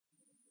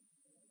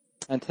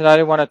And tonight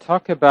I want to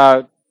talk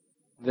about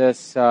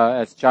this,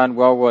 as John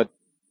Wellwood,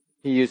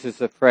 he uses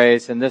the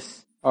phrase in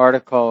this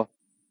article,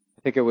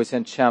 I think it was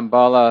in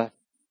Shambhala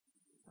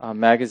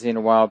magazine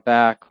a while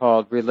back,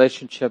 called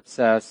Relationships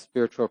as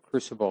Spiritual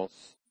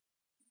Crucibles.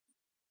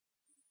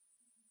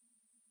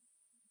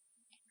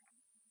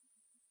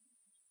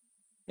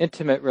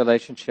 Intimate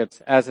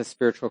relationships as a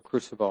spiritual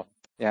crucible.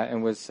 Yeah,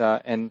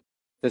 and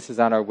this is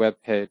on our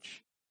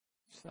webpage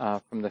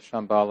from the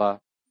Shambhala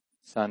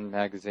Sun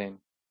magazine.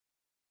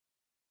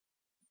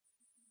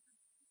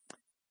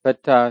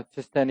 But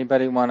just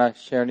anybody want to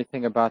share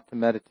anything about the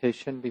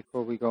meditation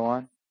before we go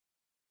on?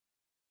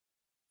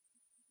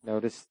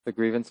 Notice the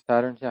grievance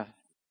patterns? Yeah.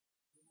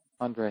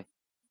 Andre.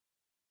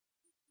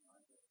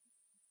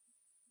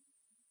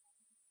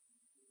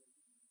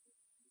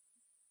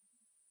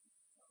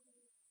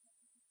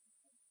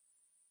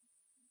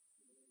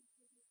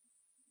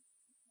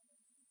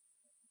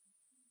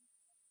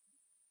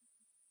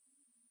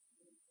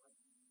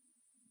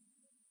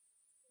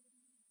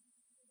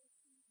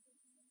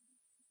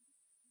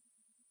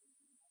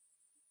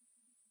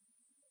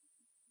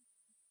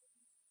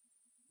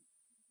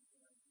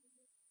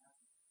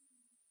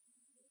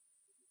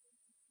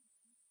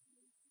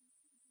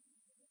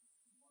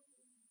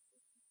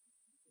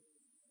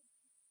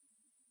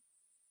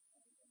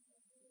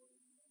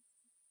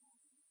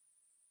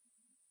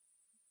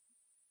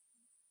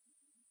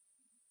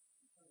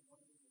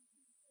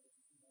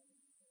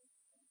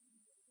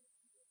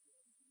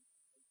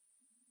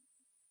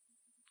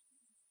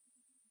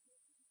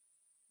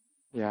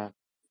 Yeah.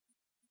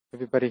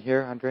 Everybody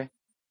here, Andre?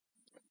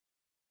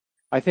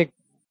 I think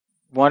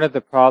one of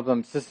the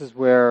problems, this is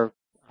where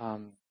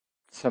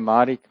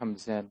samadhi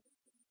comes in,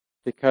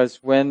 because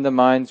when the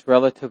mind's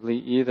relatively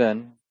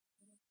even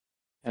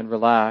and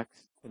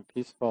relaxed and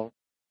peaceful,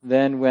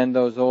 then when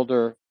those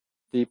older,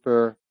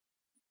 deeper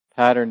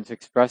patterns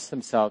express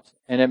themselves,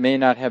 and it may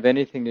not have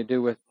anything to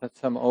do with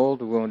some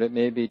old wound, it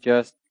may be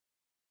just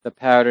the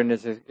pattern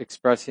is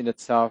expressing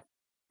itself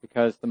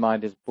because the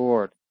mind is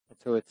bored. And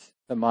so it's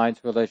the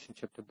mind's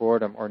relationship to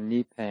boredom or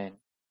knee pain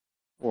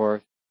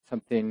or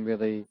something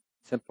really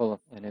simple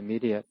and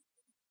immediate.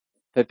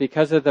 But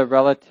because of the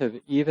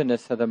relative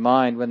evenness of the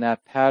mind, when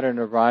that pattern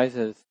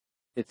arises,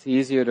 it's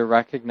easier to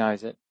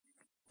recognize it.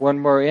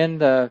 When we're in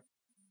the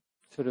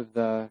sort of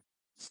the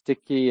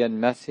sticky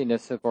and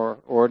messiness of our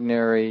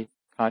ordinary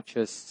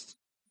conscious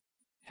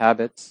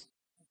habits,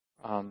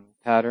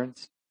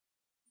 patterns,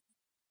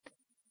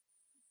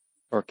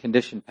 or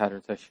conditioned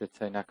patterns, I should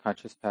say, not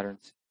conscious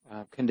patterns,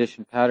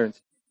 conditioned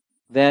patterns,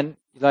 then,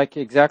 like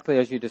exactly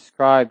as you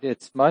described,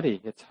 it's muddy.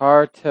 It's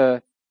hard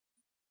to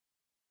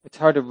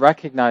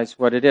recognize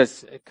what it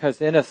is,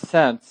 because in a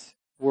sense,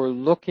 we're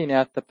looking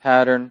at the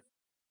pattern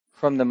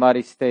from the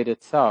muddy state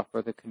itself,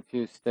 or the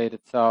confused state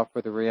itself,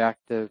 or the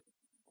reactive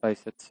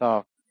place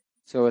itself.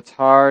 So it's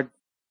hard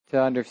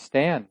to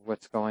understand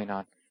what's going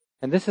on.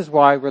 And this is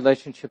why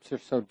relationships are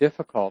so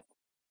difficult,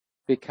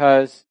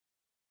 because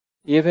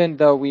even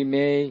though we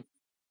may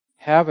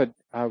have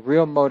a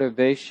real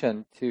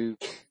motivation to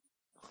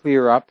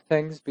clear up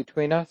things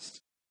between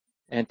us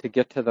and to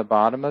get to the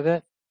bottom of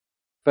it,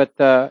 but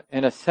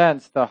in a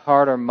sense, the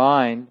heart or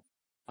mind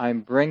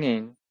I'm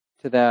bringing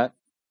to that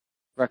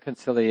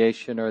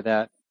reconciliation or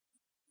that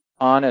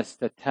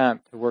honest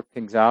attempt to work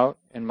things out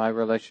in my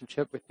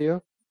relationship with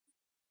you.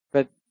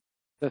 But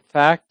the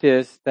fact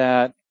is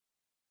that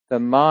the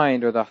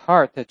mind or the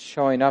heart that's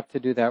showing up to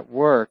do that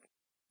work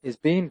is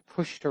being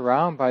pushed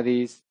around by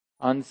these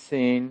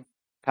unseen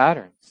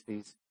patterns,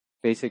 these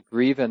basic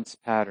grievance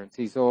patterns,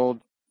 these old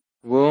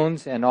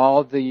wounds and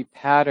all the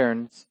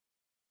patterns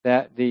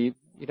that the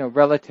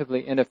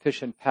relatively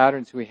inefficient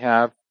patterns we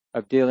have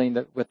of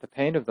dealing with the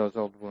pain of those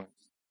old wounds.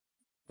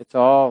 It's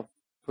all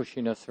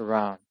pushing us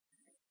around.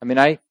 I mean,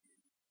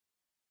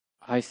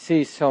 I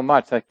see so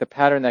much, like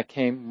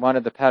one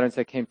of the patterns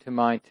that came to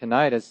mind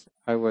tonight as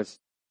I was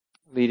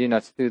leading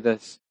us through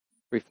this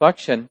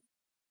reflection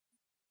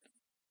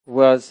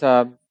was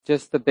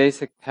just the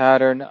basic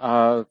pattern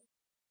of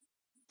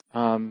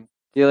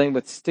dealing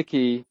with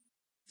sticky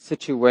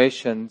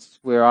situations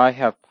where I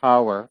have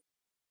power,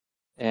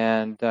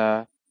 and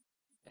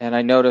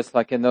I notice,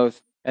 like in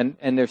those, and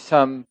there's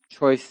some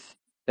choice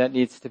that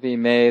needs to be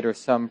made or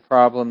some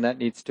problem that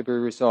needs to be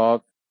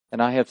resolved,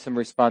 and I have some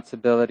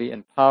responsibility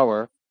and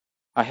power.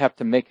 I have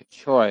to make a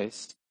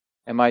choice,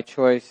 and my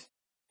choice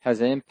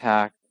has an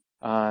impact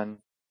on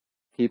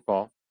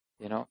people,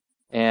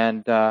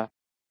 and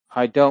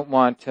I don't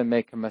want to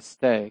make a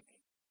mistake.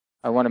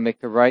 I want to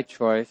make the right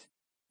choice,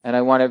 and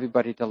I want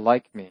everybody to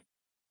like me.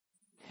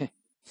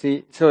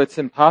 See, so it's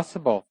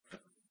impossible,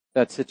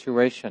 that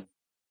situation.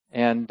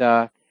 And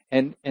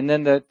then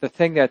the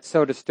thing that's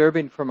so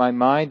disturbing for my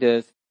mind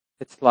is,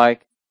 it's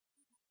like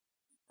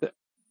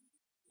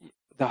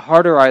the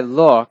harder I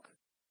look,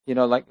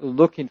 like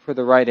looking for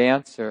the right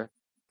answer,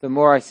 the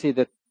more I see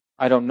that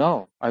I don't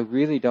know. I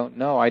really don't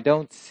know. I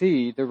don't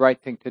see the right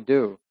thing to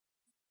do.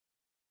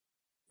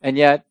 And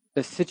yet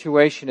the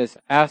situation is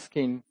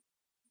asking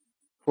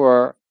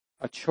for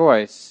a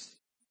choice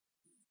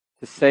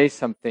to say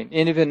something,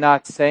 and even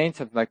not saying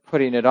something, like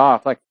putting it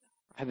off. Like,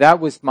 that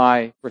was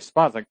my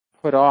response, like,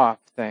 put off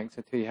things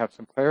until you have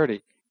some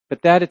clarity.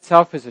 But that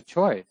itself is a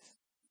choice.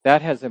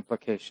 That has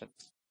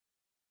implications.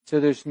 So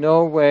there's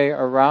no way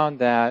around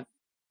that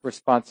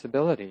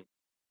responsibility.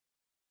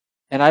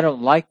 And I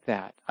don't like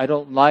that. I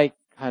don't like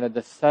kind of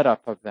the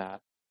setup of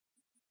that.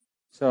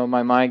 So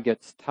my mind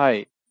gets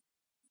tight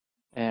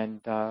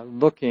and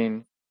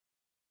looking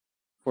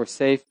for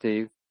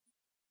safety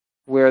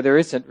where there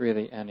isn't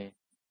really any.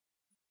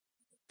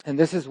 And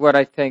this is what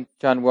I think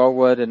John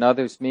Wellwood and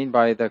others mean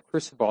by the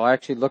crucible. I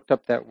actually looked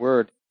up that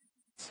word.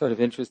 It's sort of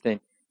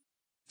interesting.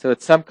 So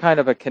it's some kind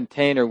of a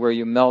container where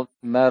you melt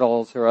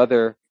metals or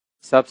other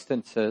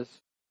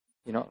substances,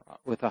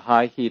 with a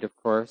high heat, of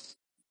course.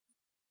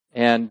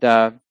 And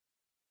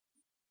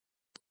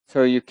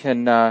so you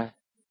can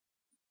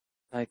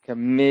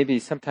maybe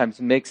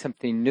sometimes make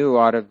something new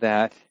out of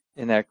that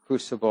in that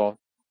crucible.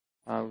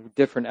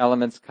 Different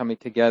elements coming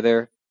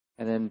together,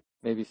 and then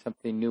maybe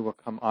something new will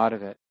come out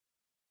of it.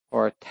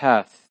 Or a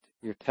test.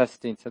 You're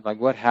testing, so like,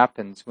 what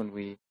happens when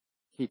we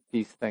heat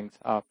these things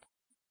up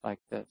like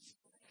this?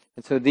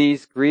 And so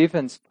these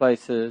grievance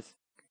places,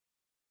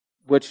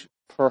 which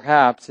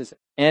perhaps is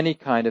any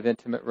kind of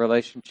intimate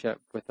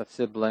relationship with a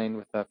sibling,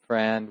 with a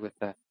friend, with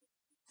a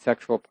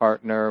sexual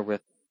partner,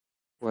 with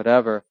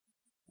whatever,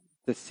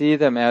 to see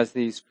them as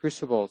these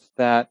crucibles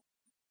that,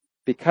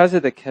 because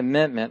of the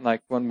commitment,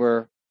 like when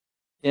we're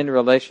in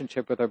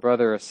relationship with our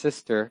brother or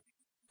sister,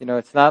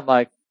 it's not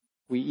like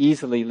we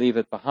easily leave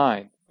it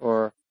behind,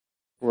 or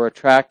we're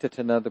attracted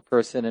to another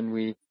person and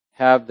we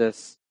have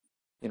this,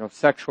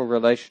 sexual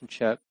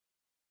relationship.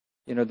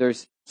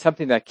 There's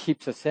something that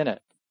keeps us in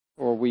it,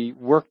 or we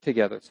work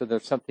together, so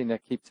there's something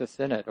that keeps us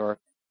in it, or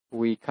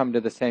we come to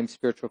the same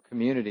spiritual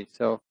community.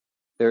 So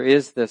there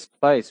is this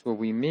place where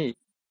we meet.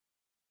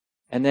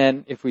 And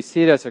then if we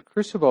see it as a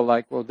crucible,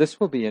 like, well, this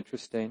will be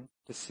interesting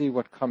to see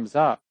what comes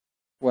up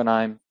when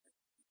I'm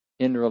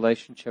in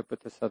relationship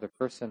with this other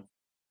person.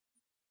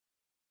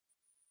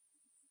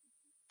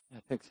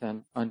 Thanks,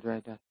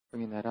 Andre, for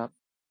bringing that up.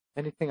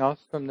 Anything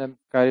else from the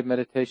guided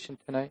meditation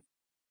tonight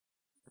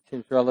that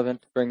seems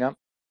relevant to bring up?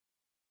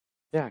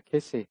 Yeah,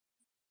 Casey.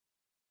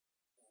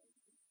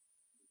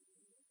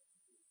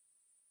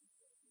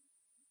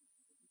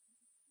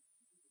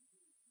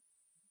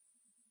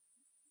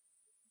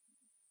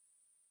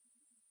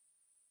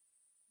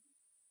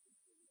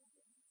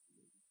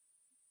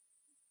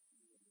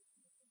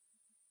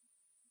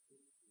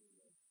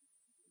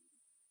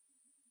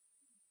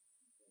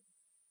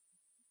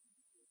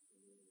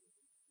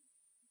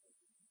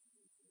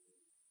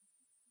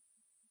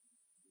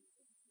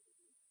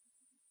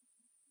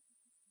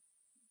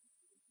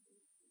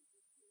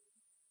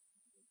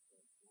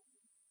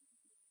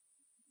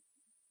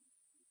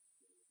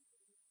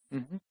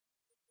 Mm-hmm.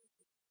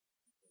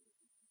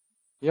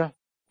 Yeah.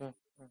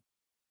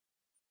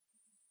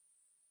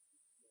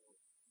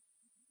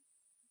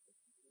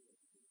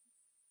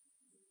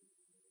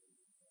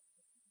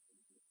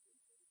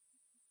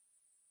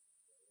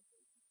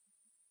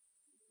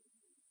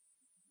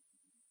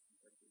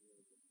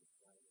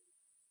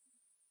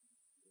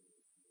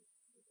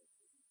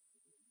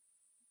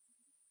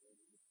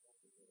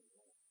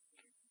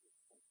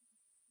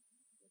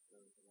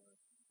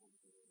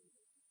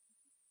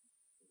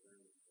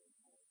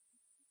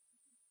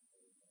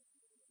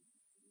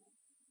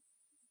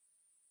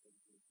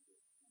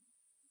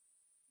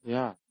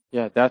 Yeah.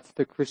 Yeah. That's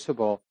the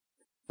crucible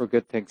where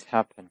good things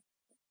happen.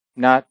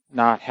 Not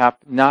that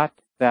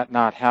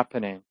not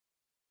happening,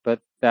 but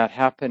that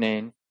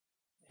happening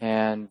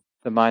and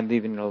the mind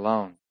leaving it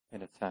alone,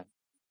 in a sense.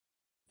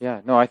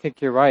 Yeah, no, I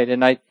think you're right.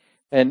 And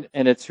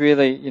it's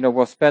really,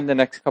 we'll spend the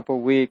next couple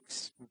of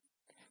weeks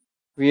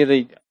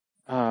really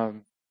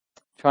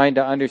trying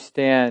to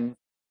understand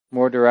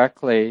more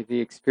directly the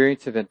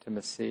experience of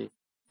intimacy.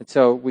 And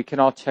so we can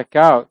all check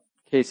out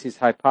Casey's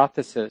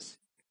hypothesis.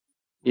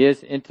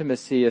 Is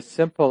intimacy as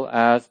simple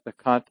as the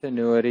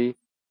continuity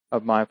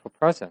of mindful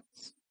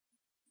presence?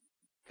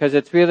 Because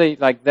it's really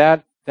like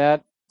that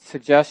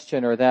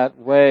suggestion or that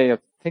way of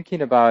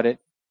thinking about it,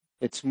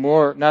 it's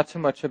more, not so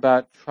much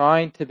about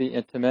trying to be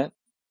intimate,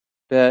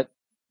 but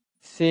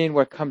seeing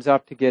what comes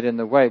up to get in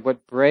the way,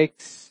 what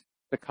breaks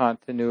the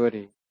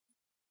continuity.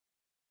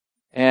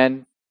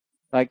 And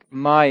like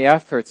my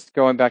efforts,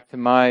 going back to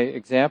my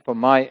example,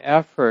 my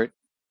effort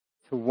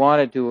to want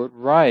to do it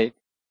right,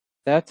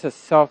 that's a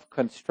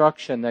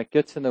self-construction that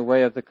gets in the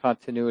way of the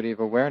continuity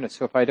of awareness.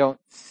 So if I don't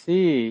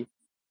see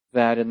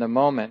that in the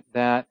moment,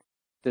 that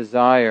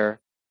desire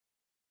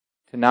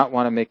to not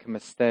want to make a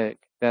mistake,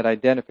 that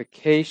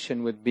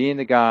identification with being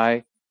the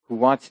guy who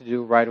wants to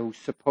do it right, who's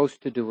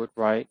supposed to do it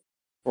right,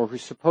 or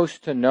who's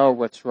supposed to know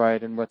what's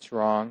right and what's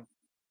wrong,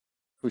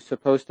 who's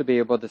supposed to be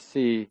able to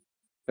see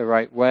the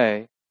right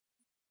way,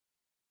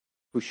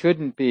 who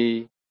shouldn't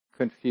be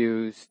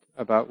confused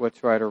about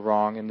what's right or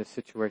wrong in this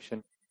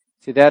situation.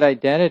 See, that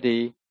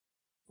identity,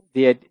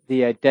 the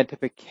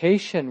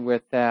identification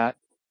with that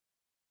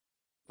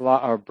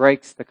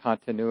breaks the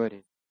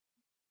continuity.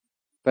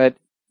 But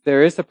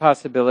there is a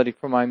possibility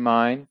for my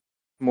mind,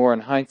 more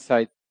in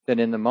hindsight than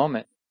in the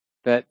moment,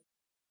 but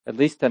at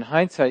least in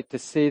hindsight, to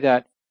see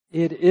that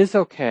it is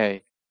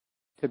okay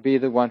to be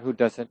the one who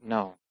doesn't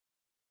know.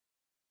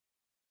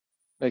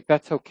 Like,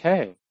 that's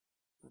okay.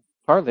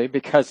 Partly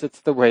because it's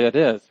the way it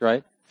is,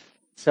 right?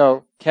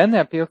 So, can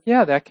that be okay?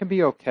 Yeah, that can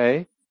be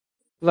okay.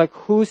 Like,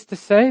 who's to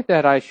say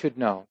that I should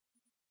know?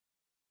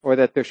 Or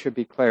that there should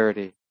be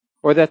clarity?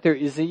 Or that there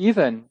is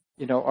even,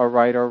 a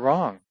right or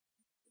wrong?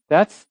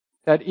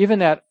 Even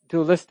that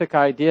dualistic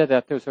idea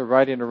that there's a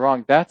right and a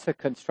wrong, that's a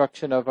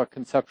construction of a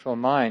conceptual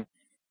mind.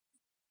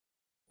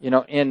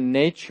 In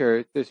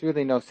nature, there's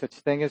really no such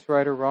thing as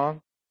right or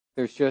wrong.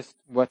 There's just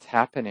what's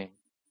happening.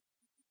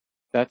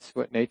 That's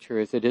what nature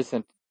is. It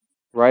isn't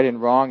right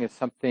and wrong is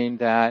something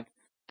that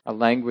a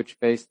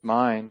language-based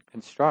mind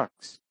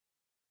constructs.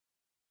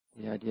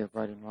 The idea of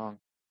right and wrong.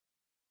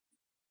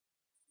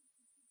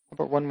 How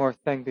about one more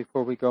thing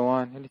before we go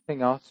on?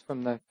 Anything else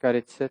from the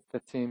guided sit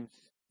that seems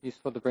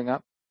useful to bring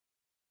up?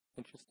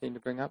 Interesting to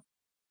bring up?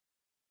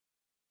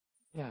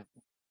 Yeah.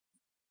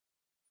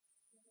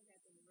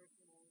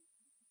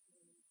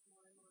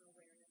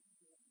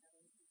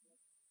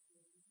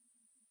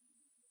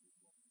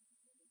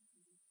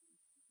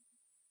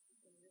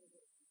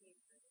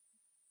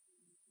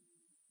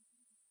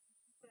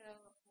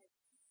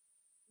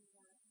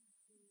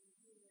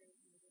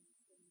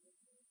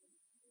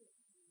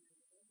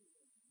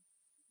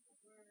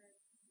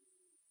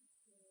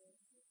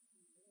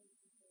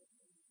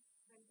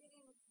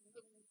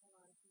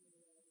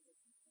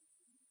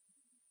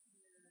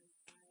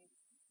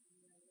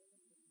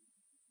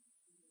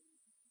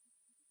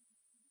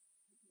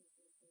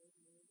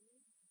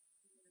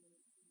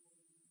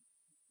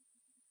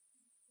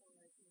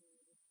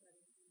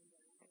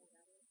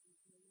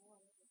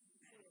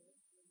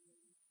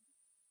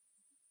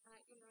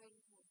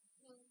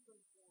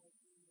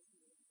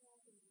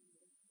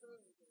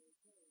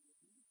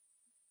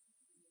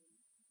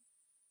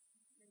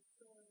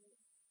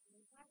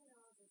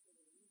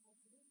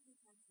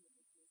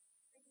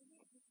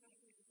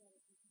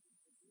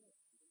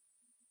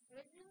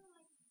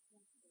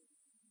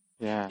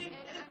 Yeah.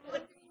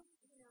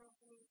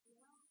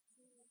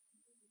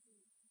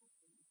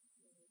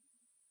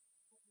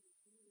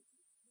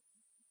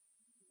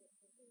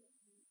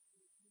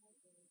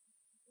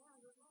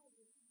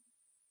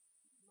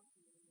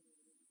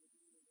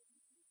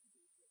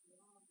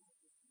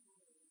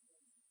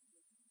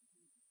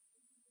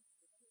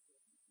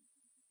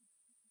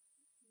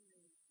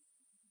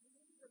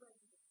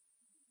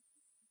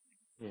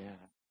 Yeah.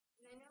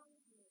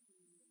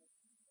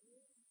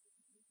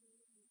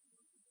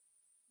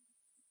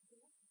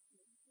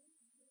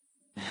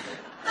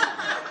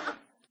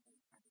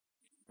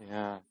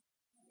 Yeah.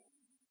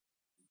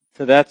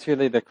 So that's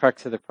really the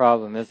crux of the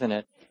problem, isn't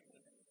it?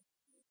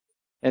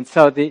 And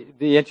so the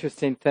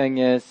interesting thing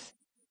is,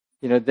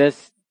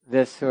 this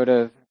sort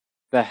of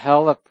the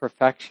hell of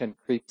perfection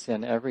creeps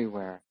in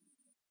everywhere.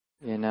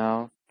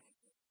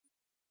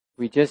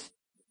 We just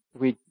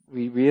we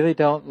really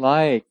don't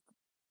like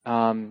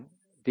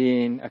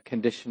being a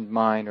conditioned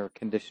mind or a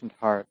conditioned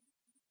heart.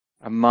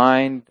 A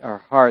mind or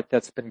heart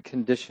that's been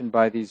conditioned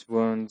by these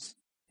wounds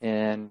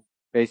in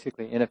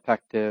basically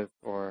ineffective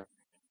or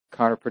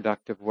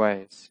counterproductive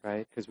ways,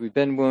 right? Because we've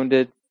been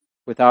wounded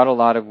without a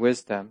lot of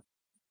wisdom,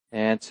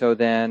 and so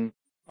then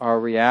our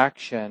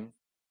reaction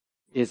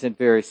isn't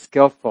very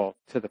skillful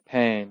to the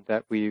pain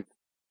that we've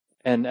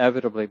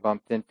inevitably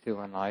bumped into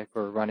in life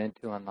or run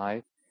into in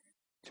life.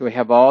 So we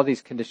have all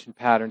these conditioned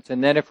patterns.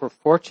 And then if we're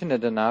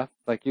fortunate enough,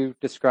 like you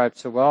described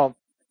so well,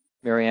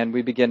 Marianne,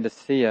 we begin to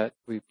see it.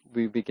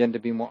 We begin to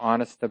be more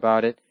honest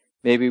about it.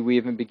 Maybe we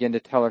even begin to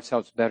tell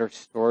ourselves better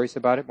stories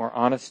about it, more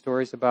honest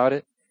stories about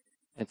it,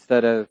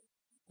 instead of,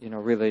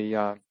 really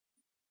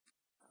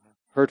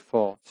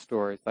hurtful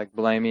stories like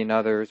blaming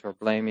others or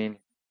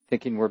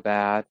thinking we're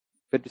bad.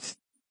 But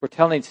we're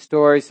telling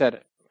stories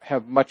that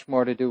have much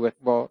more to do with,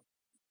 well,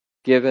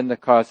 given the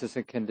causes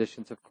and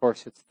conditions, of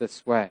course it's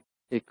this way.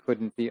 It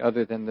couldn't be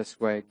other than this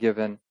way,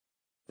 given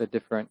the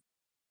different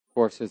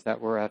forces that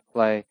were at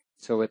play.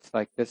 So it's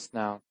like this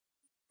now.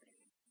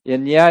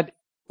 And yet,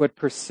 what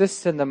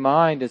persists in the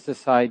mind is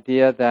this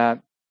idea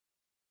that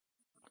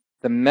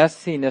the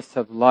messiness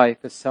of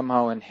life is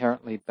somehow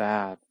inherently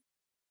bad.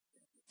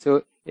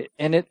 So,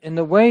 in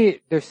the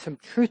way, there's some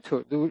truth to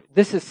it.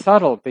 This is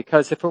subtle,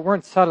 because if it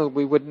weren't subtle,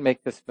 we wouldn't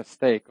make this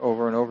mistake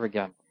over and over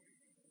again.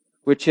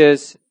 Which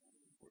is,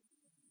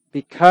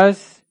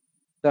 because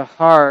the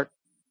heart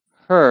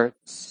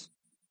hurts,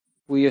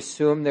 we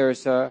assume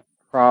there's a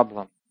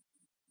problem.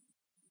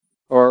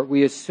 Or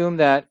we assume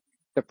that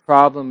the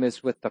problem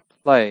is with the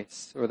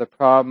place, or the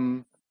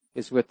problem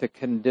is with the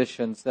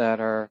conditions that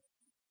are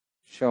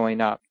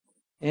showing up.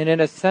 And in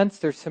a sense,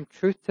 there's some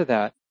truth to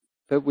that,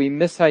 but we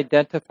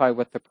misidentify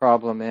what the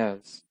problem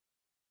is.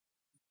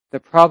 The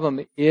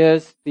problem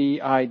is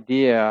the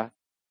idea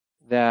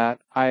that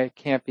I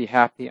can't be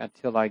happy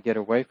until I get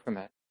away from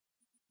it.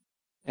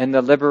 And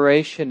the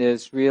liberation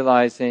is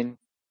realizing,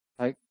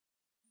 like,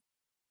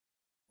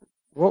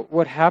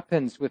 what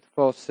happens with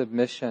full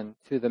submission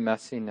to the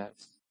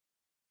messiness,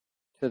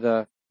 to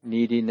the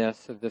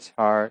neediness of this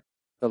heart,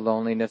 the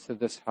loneliness of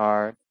this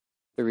heart,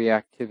 the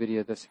reactivity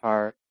of this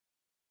heart.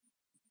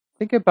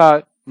 Think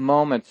about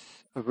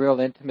moments of real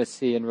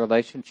intimacy in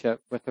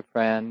relationship with a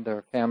friend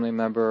or family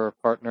member or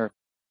partner.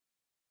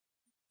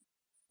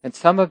 And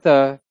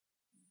it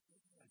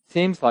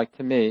seems like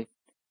to me,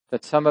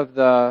 that some of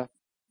the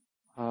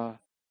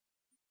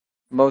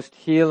most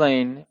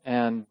healing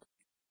and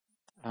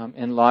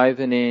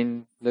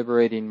enlivening,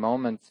 liberating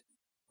moments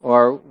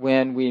are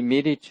when we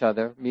meet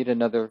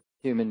another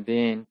human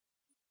being,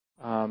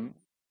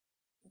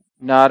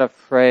 not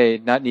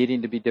afraid, not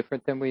needing to be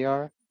different than we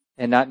are,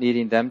 and not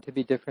needing them to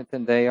be different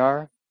than they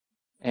are,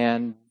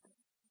 and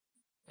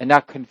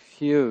not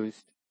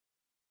confused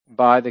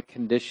by the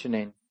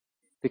conditioning.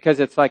 Because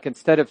it's like,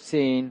 instead of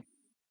seeing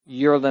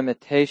your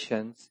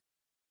limitations,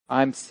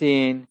 I'm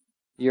seeing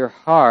your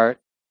heart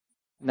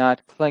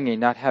not clinging,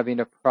 not having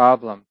a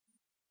problem,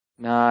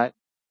 not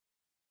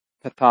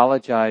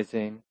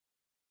pathologizing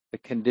the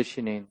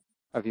conditioning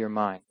of your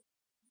mind,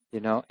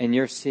 and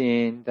you're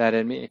seeing that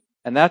in me.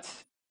 And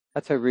that's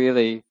a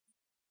really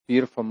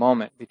beautiful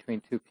moment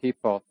between two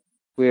people,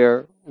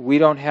 where we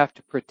don't have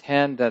to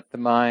pretend that the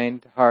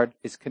mind, heart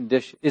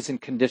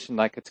isn't conditioned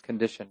like it's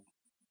conditioned,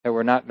 that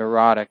we're not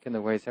neurotic in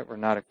the ways that we're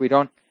neurotic.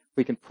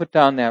 We can put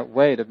down that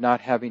weight of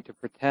not having to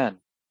pretend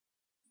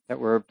that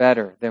we're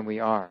better than we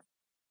are.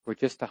 We're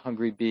just a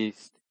hungry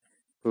beast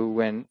who,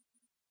 when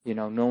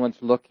no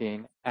one's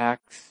looking,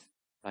 acts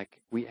like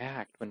we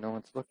act when no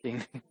one's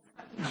looking.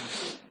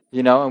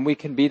 And we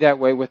can be that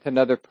way with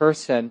another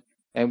person,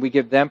 and we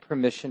give them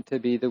permission to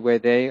be the way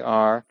they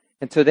are.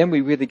 And so then we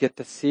really get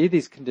to see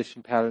these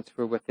conditioned patterns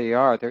for what they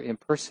are. They're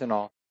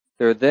impersonal.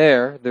 They're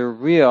there. They're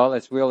real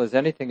as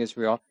anything is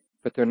real,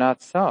 but they're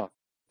not self.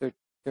 They're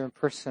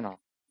impersonal.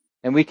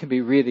 And we can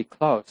be really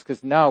close,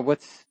 because now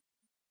what's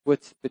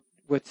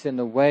in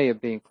the way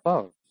of being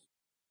close?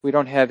 We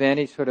don't have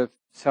any sort of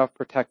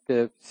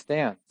self-protective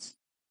stance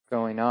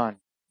going on.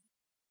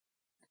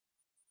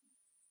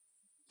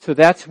 So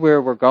that's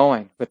where we're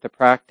going with the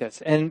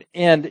practice. And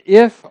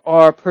if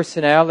our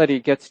personality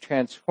gets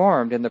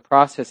transformed in the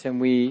process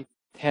and we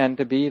tend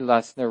to be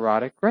less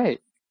neurotic,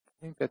 great.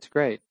 I think that's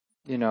great,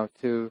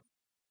 to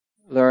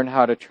learn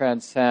how to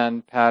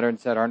transcend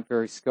patterns that aren't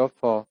very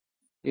skillful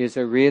is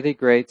a really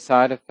great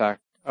side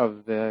effect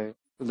of the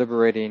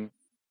liberating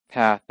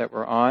path that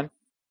we're on.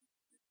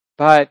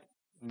 But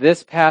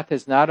this path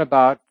is not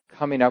about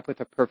coming up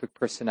with a perfect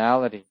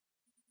personality.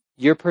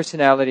 Your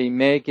personality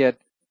may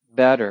get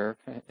better,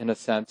 in a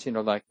sense,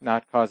 like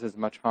not cause as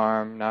much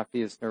harm, not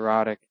be as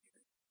neurotic.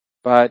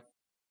 But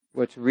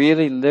what's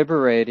really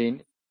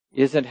liberating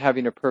isn't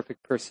having a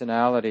perfect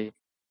personality.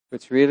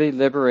 What's really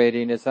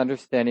liberating is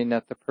understanding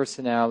that the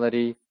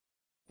personality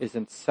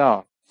isn't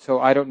self. So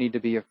I don't need to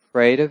be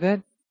afraid of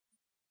it,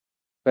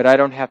 but I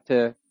don't have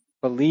to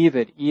believe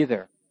it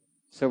either.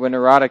 So when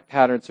neurotic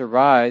patterns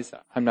arise,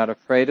 I'm not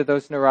afraid of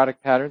those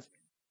neurotic patterns,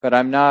 but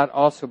I'm not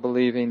also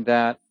believing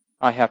that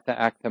I have to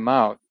act them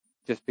out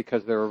just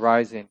because they're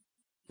arising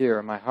here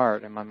in my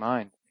heart and my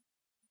mind.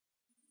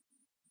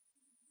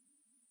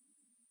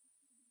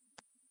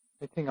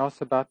 Anything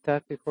else about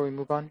that before we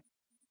move on?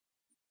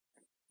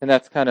 And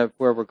that's kind of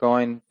where we're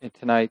going in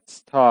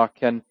tonight's talk.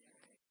 And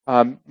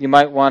you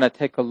might want to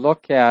take a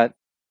look at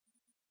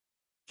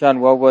John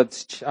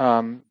Welwood's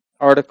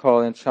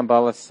article in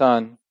Shambhala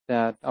Sun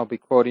that I'll be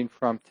quoting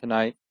from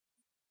tonight.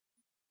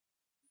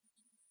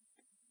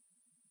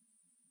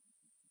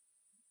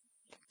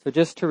 So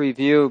just to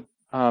review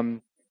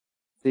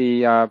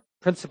the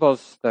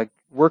principles, the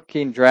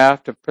working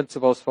draft of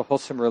principles for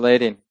wholesome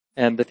relating.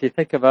 And if you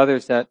think of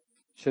others that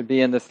should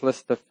be in this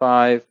list of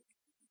 5,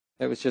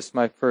 it was just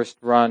my first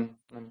run.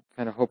 I'm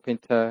kind of hoping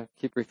to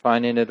keep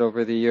refining it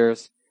over the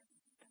years.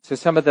 So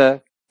some of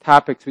the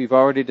topics we've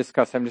already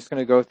discussed, I'm just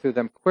going to go through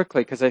them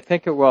quickly because I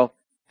think it will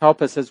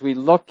help us as we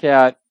look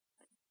at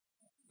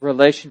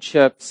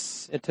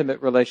relationships,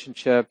 intimate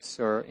relationships,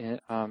 or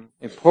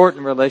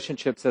important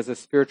relationships as a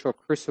spiritual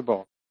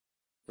crucible,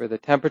 where the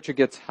temperature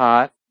gets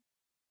hot,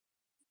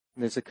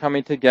 and there's a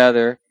coming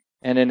together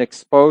and an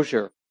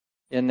exposure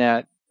in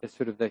that,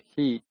 sort of the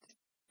heat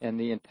and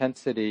the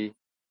intensity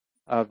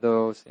of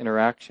those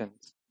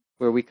interactions,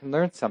 where we can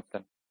learn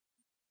something.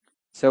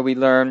 So we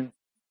learn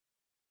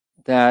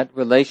that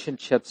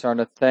relationships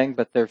aren't a thing,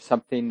 but they're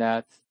something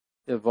that's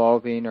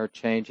evolving or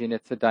changing.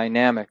 It's a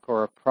dynamic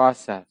or a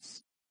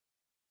process.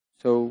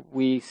 So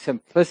we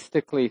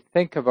simplistically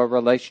think of a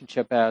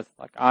relationship as,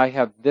 like, I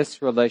have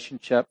this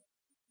relationship,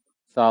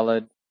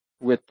 solid,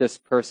 with this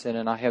person,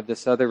 and I have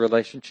this other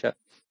relationship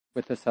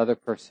with this other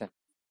person.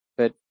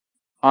 But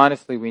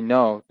honestly, we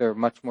know they're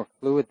much more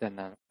fluid than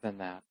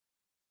that.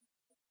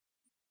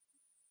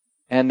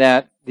 And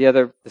that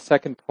the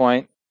second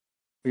point,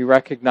 we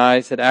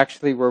recognize that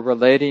actually we're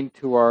relating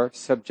to our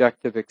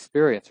subjective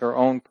experience, our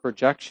own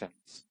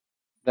projections.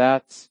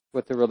 That's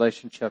what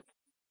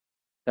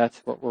that's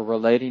what we're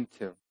relating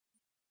to.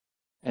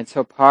 And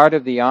so part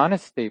of the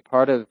honesty,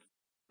 part of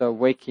the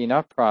waking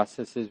up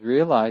process is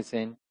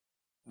realizing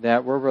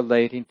that we're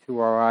relating to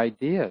our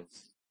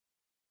ideas.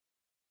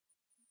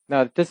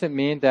 Now, it doesn't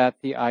mean that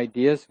the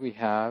ideas we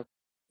have,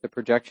 the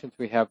projections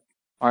we have,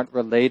 aren't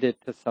related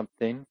to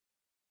something.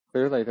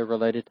 Clearly, they're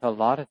related to a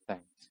lot of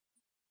things.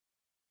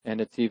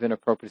 And it's even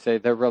appropriate to say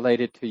they're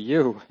related to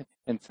you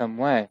in some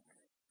way.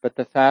 But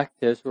the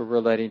fact is we're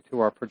relating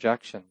to our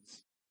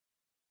projections,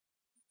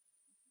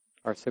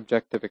 our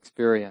subjective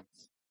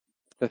experience.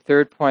 The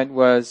third point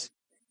was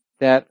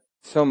that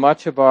so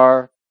much of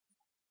our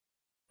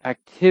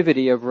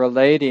activity of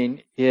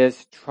relating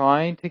is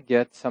trying to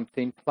get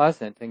something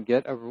pleasant and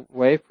get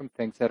away from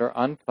things that are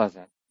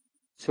unpleasant.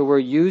 So we're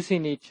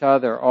using each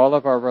other, all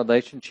of our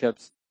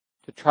relationships,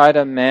 to try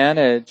to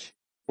manage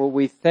what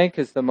we think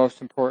is the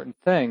most important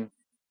thing,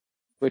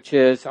 which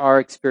is our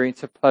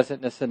experience of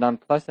pleasantness and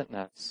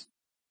unpleasantness.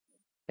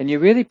 And you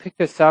really pick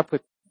this up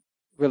with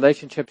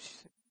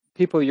relationships,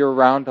 people you're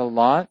around a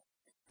lot,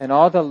 and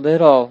all the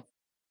little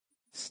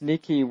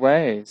sneaky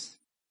ways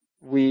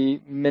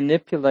we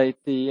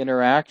manipulate the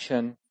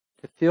interaction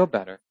to feel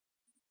better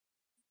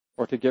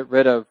or to get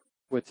rid of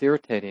what's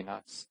irritating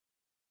us.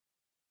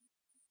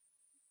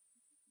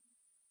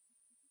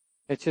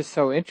 It's just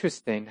so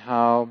interesting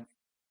how,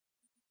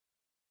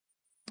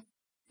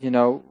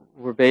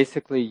 we're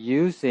basically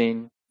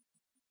using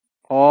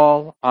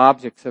all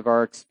objects of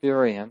our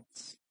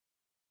experience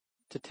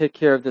to take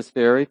care of this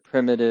very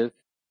primitive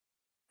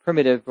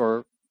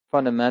or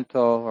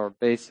fundamental or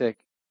basic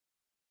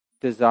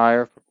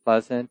desire for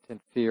pleasant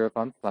and fear of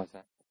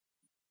unpleasant.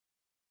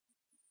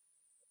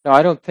 Now,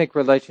 I don't think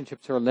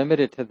relationships are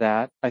limited to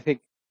that. I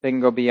think they can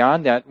go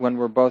beyond that when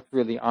we're both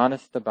really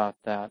honest about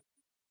that,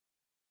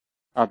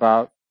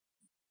 about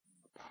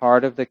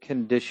part of the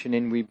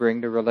conditioning we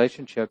bring to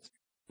relationships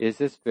is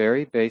this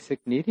very basic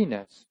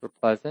neediness for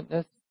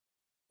pleasantness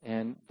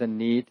and the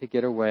need to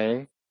get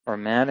away or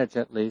manage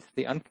at least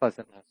the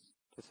unpleasantness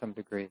to some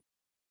degree.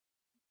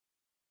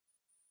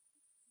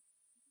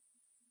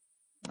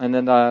 And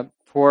then the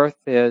fourth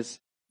is,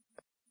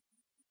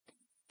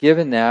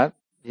 given that,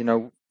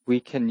 we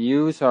can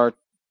use our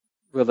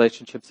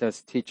relationships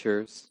as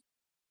teachers.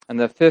 And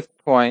the fifth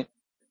point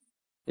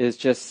is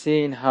just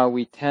seeing how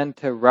we tend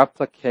to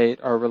replicate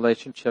our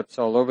relationships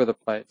all over the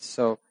place.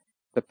 So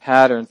the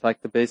patterns,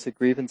 like the basic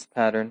grievance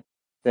pattern,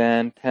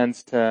 then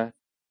tends to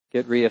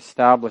get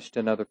reestablished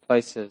in other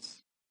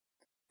places.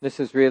 This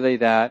is really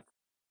that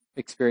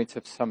experience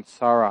of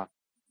samsara,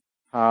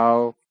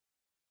 how,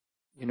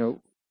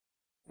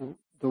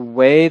 the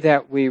way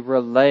that we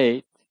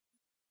relate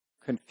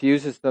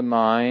confuses the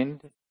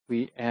mind,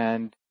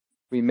 and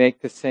we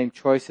make the same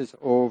choices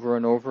over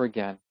and over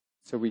again.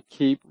 So we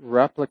keep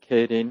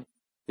replicating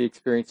the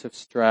experience of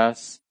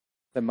stress,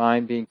 the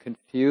mind being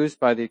confused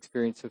by the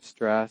experience of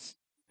stress,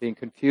 being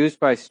confused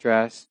by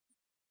stress,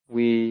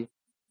 we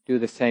do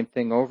the same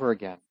thing over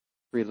again.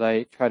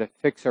 Relate, try to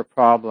fix our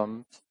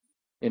problems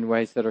in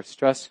ways that are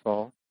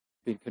stressful,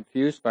 being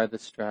confused by the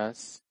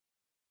stress,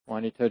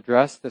 wanting to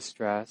address the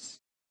stress,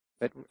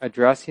 but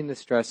addressing the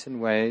stress in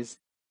ways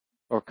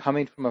or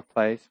coming from a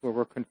place where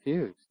we're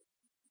confused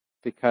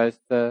because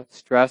the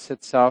stress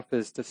itself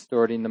is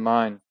distorting the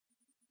mind.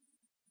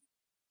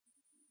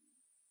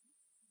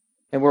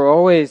 And we're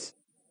always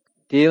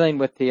dealing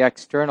with the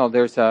external.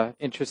 There's an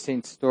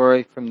interesting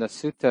story from the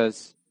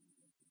suttas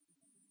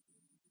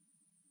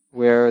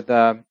where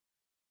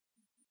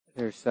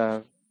there's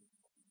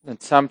in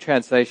some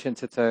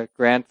translations it's a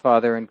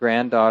grandfather and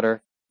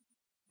granddaughter,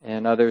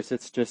 and others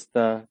it's just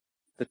the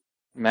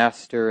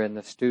master and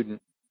the student,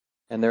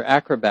 and they're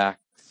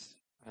acrobats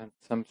on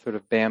some sort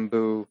of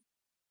bamboo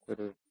sort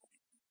of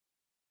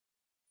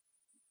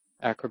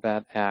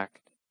acrobat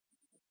act.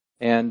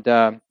 And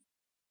the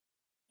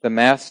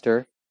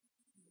master,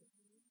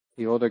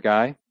 the older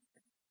guy,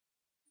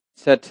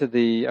 said to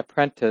the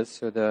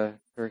apprentice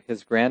or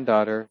his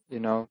granddaughter,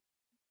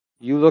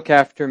 you look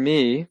after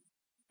me,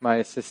 my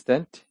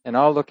assistant, and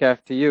I'll look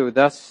after you.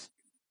 Thus,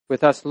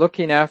 with us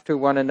looking after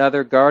one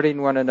another,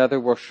 guarding one another,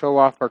 we'll show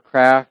off our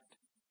craft,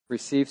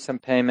 receive some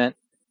payment,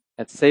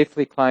 and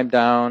safely climb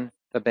down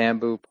the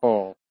bamboo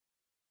pole.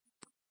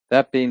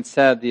 That being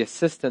said, the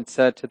assistant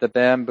said to the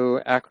bamboo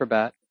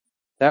acrobat,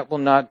 that will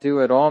not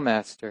do at all,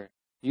 master.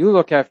 You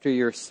look after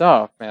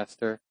yourself,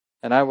 master,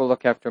 and I will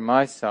look after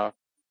myself.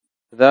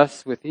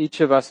 Thus, with each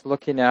of us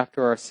looking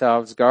after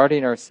ourselves,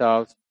 guarding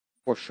ourselves,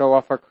 we'll show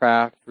off our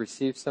craft,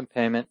 receive some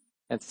payment,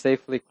 and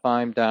safely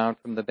climb down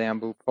from the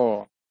bamboo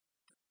pole.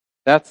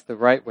 That's the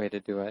right way to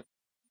do it.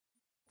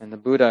 And the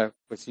Buddha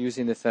was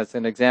using this as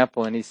an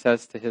example, and he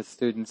says to his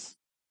students,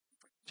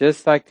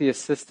 just like the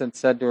assistant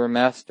said to her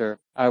master,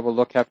 I will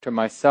look after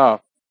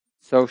myself,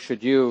 so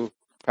should you,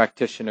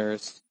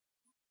 practitioners,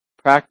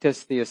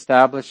 practice the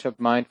establishment of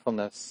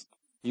mindfulness.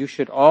 You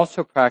should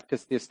also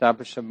practice the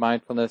establishment of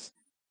mindfulness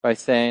by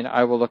saying,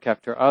 I will look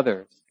after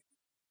others.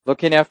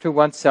 Looking after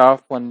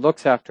oneself, one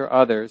looks after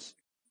others.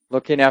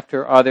 Looking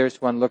after others,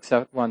 one looks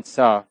at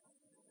oneself.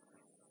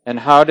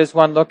 And how does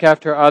one look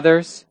after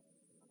others?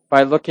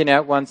 By looking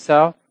at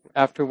oneself,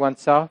 after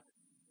oneself?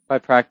 By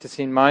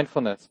practicing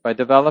mindfulness, by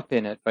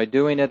developing it, by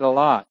doing it a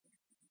lot.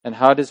 And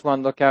how does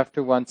one look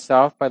after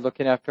oneself? By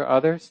looking after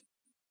others?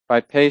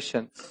 By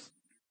patience,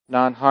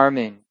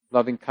 non-harming,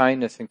 loving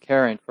kindness, and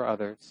caring for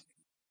others.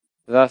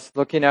 Thus,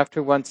 looking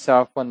after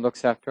oneself, one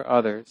looks after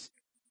others.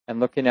 And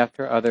looking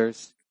after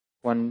others,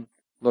 one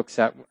looks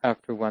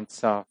after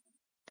oneself.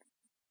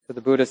 So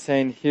the Buddha is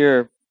saying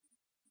here,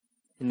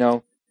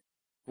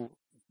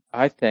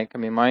 I think,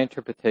 my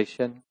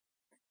interpretation,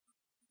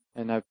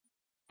 and I've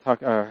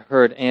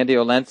heard Andy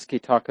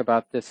Olensky talk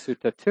about this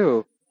sutta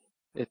too,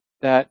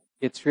 that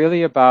it's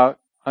really about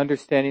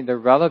understanding the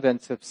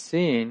relevance of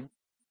seeing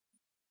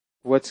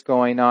what's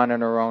going on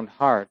in our own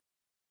heart.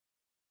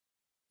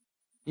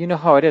 You know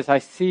how it is. I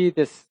see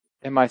this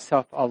in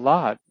myself a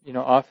lot,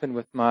 often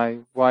with my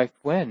wife,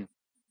 Wynn,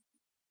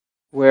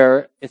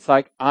 where it's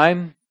like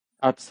I'm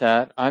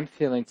upset, I'm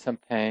feeling some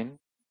pain,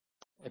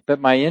 but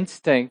my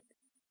instinct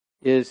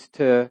is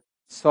to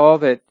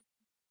solve it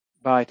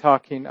by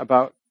talking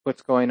about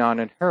what's going on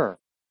in her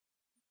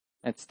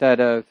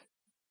instead of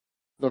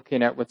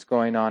looking at what's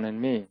going on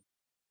in me.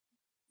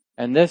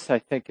 And this, I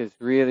think, is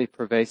really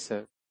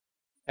pervasive.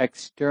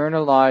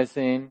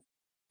 Externalizing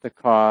the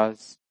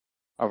cause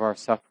of our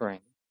suffering.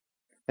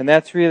 And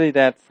that's really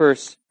that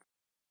first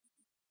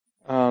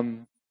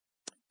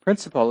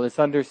principle, is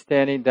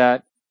understanding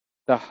that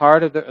the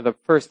heart of the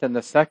first and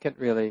the second,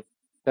 really,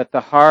 that the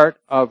heart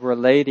of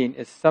relating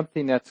is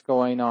something that's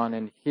going on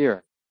in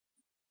here.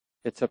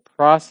 It's a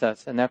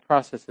process, and that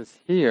process is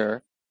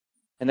here,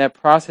 and that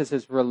process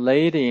is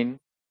relating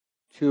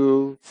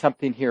to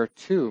something here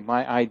too,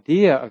 my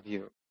idea of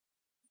you,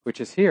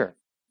 which is here.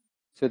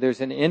 So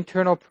there's an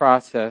internal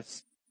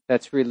process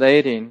that's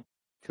relating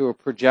to a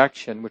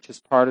projection, which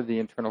is part of the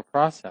internal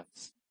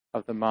process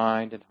of the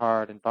mind and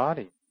heart and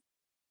body.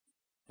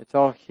 It's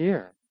all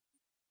here.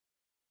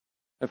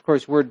 Of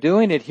course, we're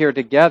doing it here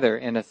together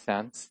in a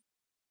sense,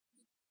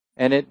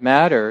 and it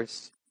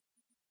matters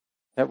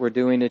that we're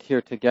doing it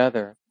here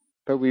together,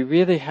 but we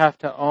really have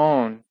to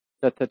own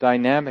that the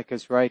dynamic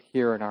is right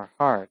here in our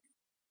heart.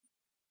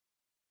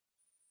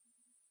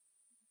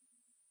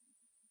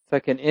 It's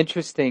like an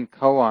interesting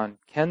koan.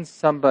 Can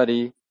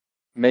somebody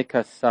make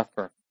us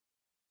suffer?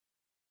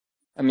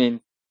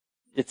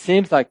 It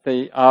seems like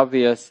the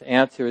obvious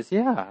answer is,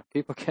 yeah,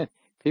 people can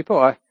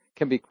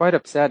be quite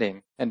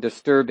upsetting and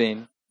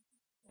disturbing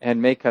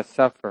and make us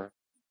suffer.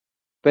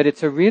 But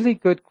it's a really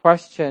good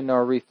question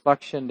or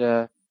reflection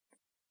to,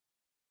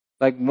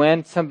 like,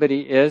 when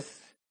somebody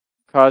is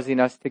causing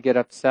us to get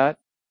upset,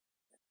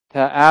 to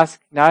ask,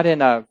 not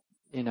in a,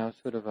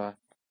 sort of a,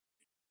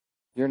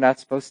 you're not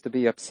supposed to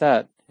be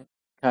upset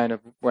kind of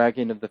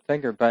wagging of the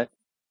finger, but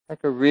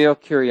like a real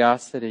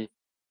curiosity.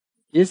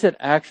 Is it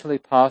actually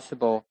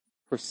possible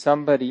for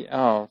somebody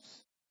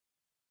else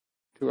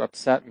to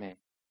upset me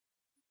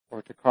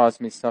or to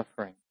cause me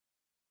suffering?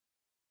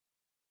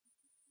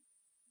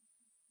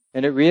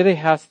 And it really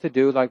has to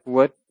do, like,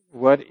 what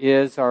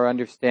is our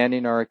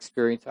understanding, our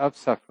experience of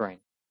suffering?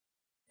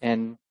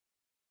 And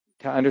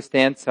to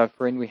understand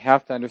suffering, we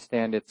have to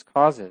understand its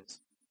causes.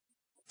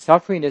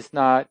 Suffering is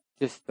not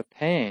just the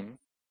pain.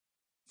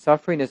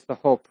 Suffering is the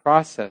whole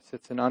process.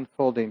 It's an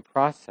unfolding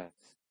process.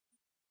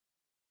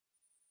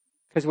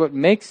 Because what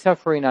makes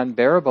suffering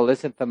unbearable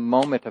isn't the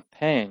moment of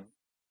pain.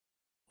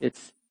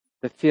 It's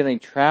the feeling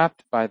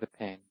trapped by the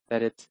pain,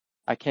 that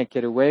I can't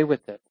get away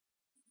with it.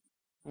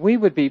 We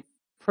would be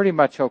pretty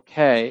much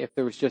okay if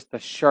there was just a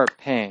sharp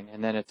pain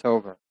and then it's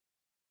over.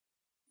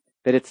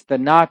 But it's the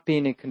not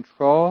being in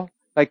control,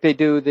 like they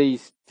do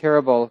these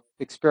terrible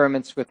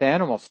experiments with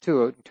animals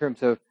too, in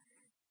terms of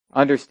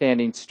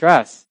understanding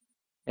stress.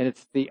 And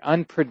it's the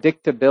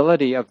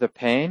unpredictability of the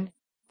pain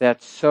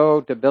that's so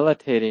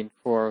debilitating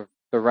for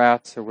the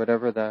rats or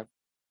whatever the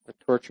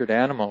tortured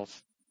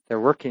animals they're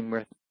working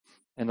with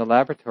in the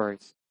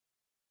laboratories.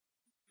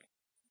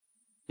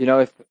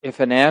 If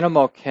an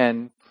animal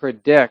can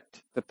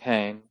predict the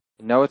pain,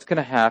 know it's going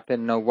to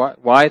happen, know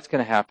why it's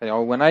going to happen,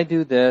 when I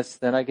do this,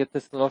 then I get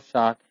this little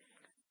shock,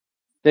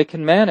 they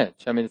can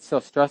manage. It's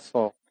so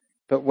stressful.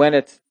 But when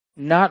it's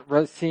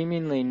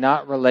seemingly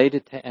not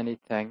related to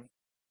anything,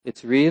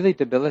 it's really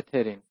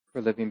debilitating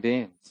for living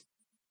beings.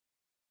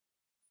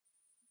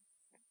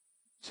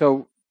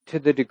 So, to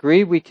the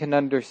degree we can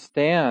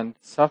understand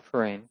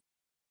suffering,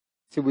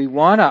 we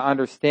want to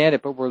understand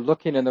it, but we're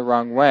looking in the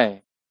wrong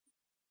way.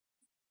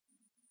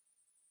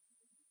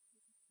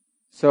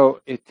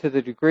 So, to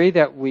the degree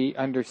that we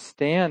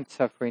understand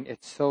suffering,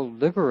 it's so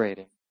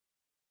liberating.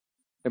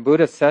 The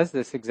Buddha says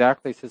this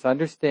exactly. He says,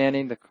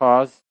 understanding the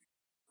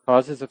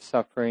causes of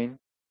suffering,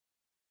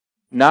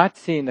 not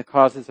seeing the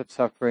causes of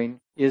suffering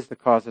is the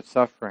cause of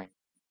suffering.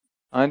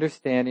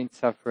 Understanding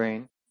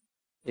suffering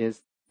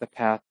is the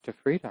path to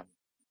freedom.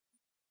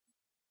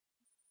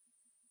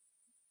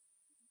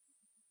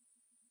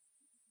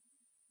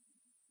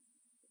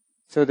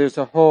 So there's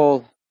a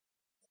whole,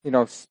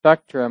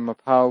 spectrum of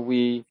how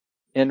we,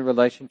 in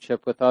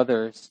relationship with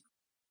others,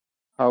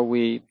 how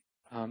we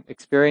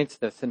experience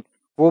this. And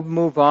we'll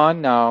move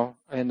on now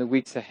in the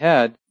weeks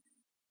ahead.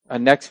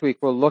 Next week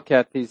we'll look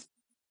at these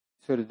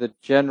sort of the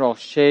general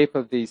shape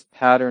of these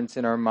patterns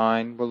in our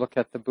mind. We'll look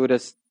at the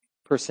Buddhist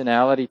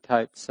personality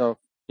types. So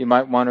you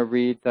might want to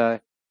read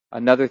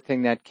another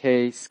thing that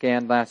Kay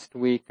scanned last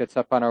week that's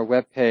up on our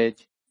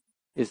webpage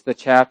is the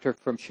chapter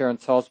from Sharon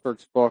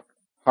Salzberg's book,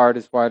 Heart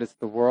as Wide as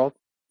the World.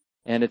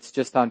 And it's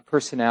just on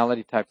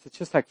personality types. It's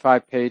just like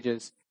 5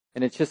 pages.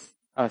 And it's just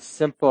a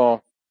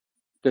simple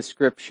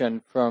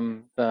description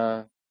from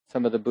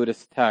some of the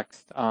Buddhist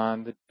text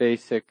on the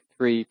basic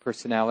 3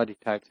 personality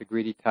types, a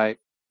greedy type,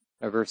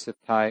 aversive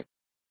type,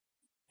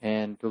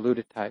 and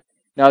deluded type.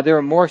 Now, there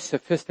are more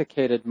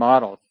sophisticated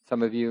models.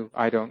 Some of you,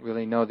 I don't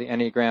really know the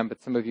Enneagram,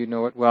 but some of you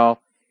know it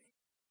well.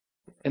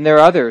 And there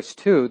are others,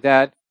 too,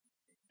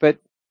 but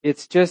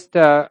it's just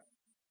a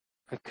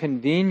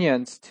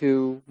convenience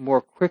to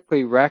more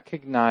quickly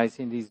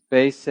recognizing these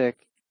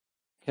basic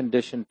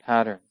conditioned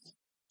patterns.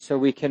 So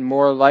we can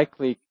more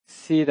likely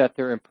see that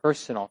they're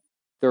impersonal.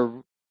 They're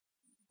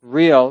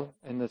real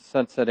in the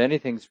sense that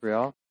anything's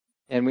real,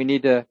 and we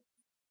need to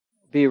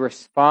be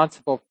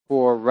responsible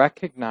for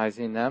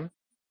recognizing them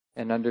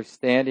and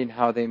understanding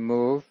how they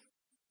move.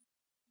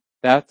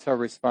 That's our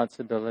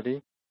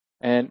responsibility.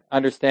 And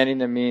understanding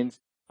them means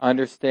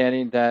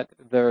understanding that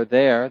they're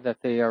there,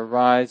 that they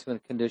arise when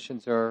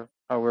conditions are,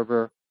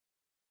 however,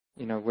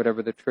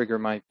 whatever the trigger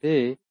might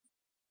be,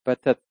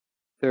 but that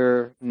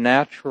they're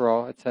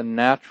natural. It's a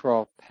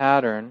natural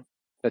pattern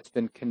that's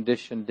been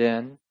conditioned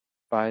in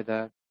by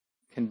the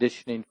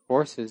conditioning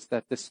forces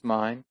that this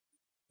mind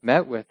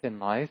met with in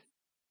life.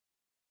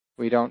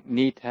 We don't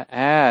need to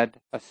add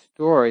a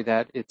story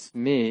that it's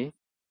me,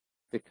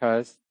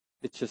 because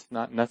it's just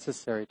not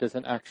necessary. It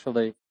doesn't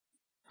actually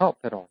help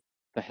at all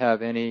to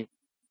have any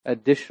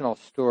additional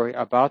story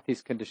about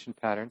these conditioned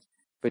patterns,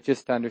 but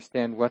just to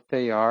understand what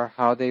they are,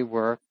 how they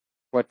work,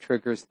 what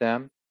triggers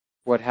them,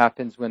 what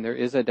happens when there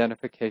is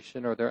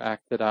identification or they're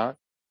acted out,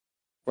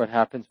 what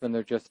happens when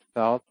they're just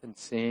felt and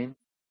seen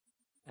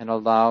and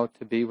allowed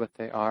to be what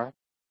they are.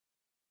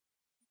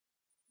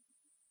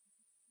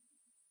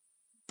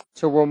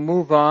 So we'll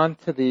move on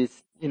to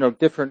these,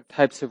 different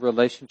types of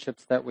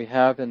relationships that we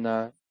have in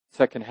the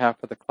second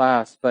half of the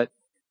class. But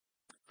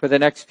for the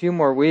next few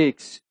more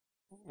weeks,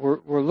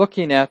 we're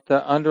looking at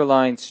the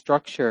underlying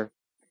structure.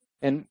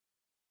 And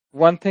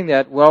one thing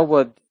that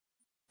Wellwood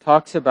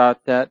talks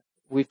about that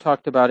we've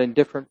talked about in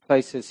different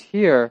places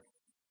here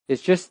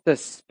is just the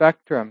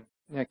spectrum.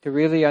 To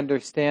really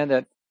understand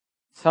that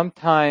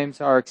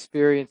sometimes our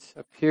experience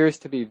appears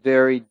to be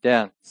very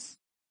dense.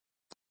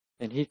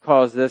 And he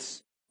calls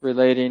this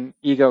relating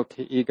ego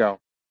to ego.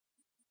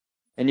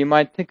 And you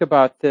might think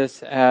about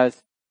this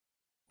as,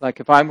 like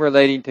if I'm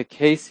relating to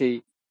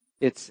Casey,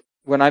 it's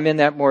when I'm in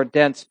that more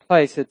dense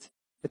place,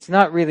 it's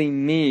not really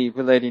me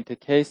relating to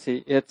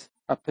Casey. It's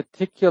a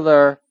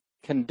particular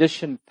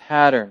conditioned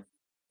pattern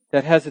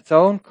that has its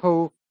own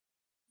cohesion.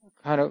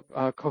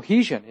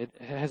 It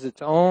has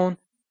its own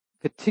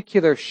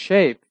particular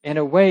shape. In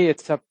a way,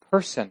 it's a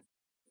person.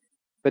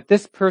 But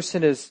this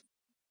person is,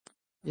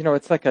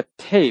 it's like a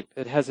tape.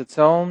 It has its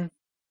own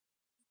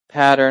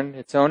pattern,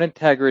 its own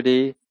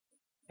integrity,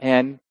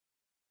 and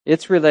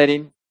it's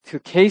relating to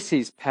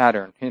Casey's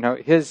pattern,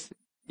 his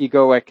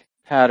egoic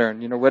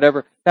pattern,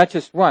 whatever. Not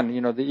just one,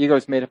 the ego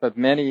is made up of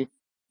many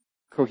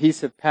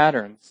cohesive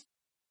patterns.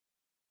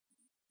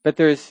 But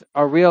there's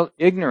a real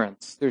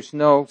ignorance. There's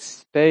no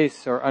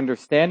space or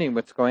understanding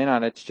what's going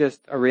on. It's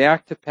just a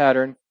reactive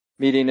pattern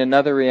meeting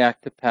another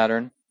reactive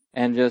pattern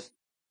and just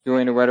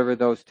doing whatever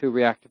those 2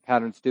 reactive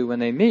patterns do when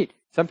they meet.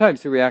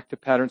 Sometimes the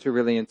reactive patterns are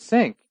really in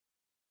sync,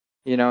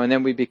 and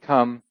then we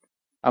become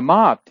a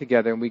mob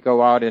together and we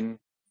go out and,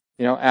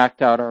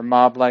 act out our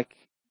mob-like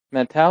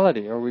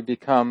mentality, or we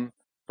become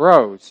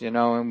bros,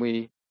 and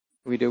we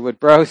do what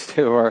bros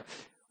do or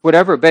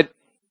whatever. But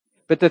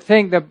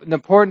the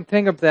important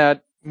thing of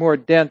that more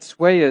dense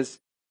way is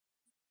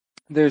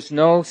there's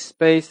no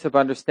space of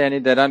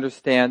understanding that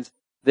understands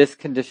this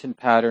conditioned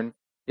pattern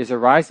is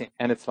arising.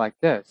 And it's like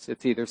this.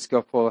 It's either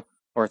skillful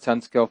or it's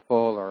unskillful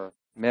or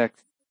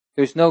mixed.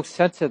 There's no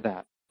sense of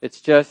that.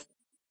 It's just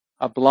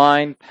a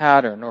blind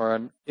pattern or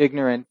an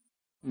ignorant,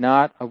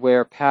 not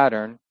aware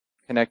pattern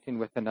connecting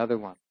with another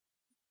one.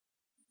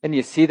 And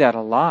you see that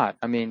a lot,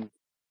 in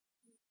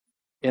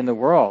the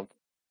world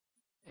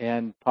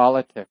and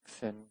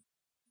politics,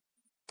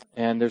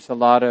 and there's a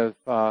lot of,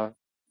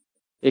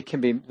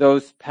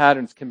 those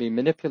patterns can be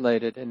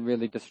manipulated in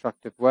really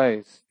destructive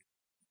ways.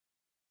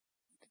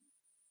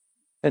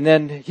 And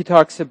then he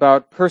talks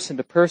about person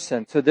to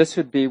person. So this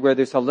would be where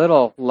there's a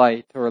little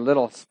light or a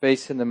little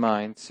space in the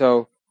mind.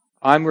 So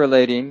I'm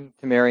relating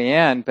to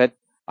Marianne, but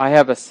I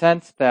have a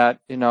sense that,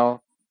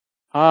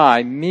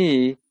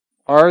 me,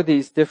 are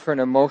these different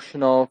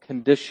emotional,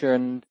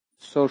 conditioned,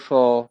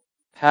 social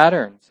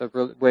patterns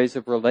of ways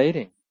of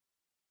relating.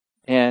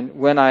 And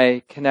when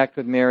I connect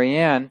with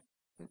Marianne,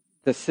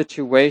 the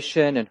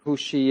situation and who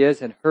she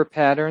is and her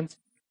patterns,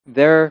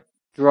 they're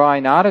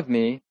drawing out of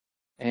me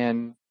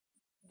and,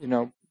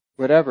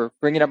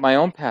 bringing up my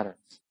own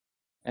patterns.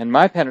 And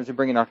my patterns are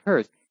bringing out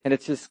hers. And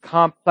it's this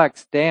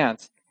complex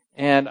dance.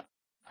 And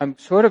I'm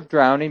sort of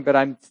drowning, but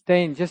I'm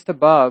staying just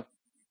above.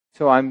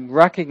 So I'm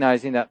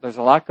recognizing that there's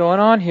a lot going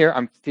on here.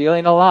 I'm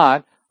feeling a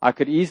lot. I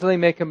could easily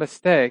make a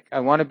mistake.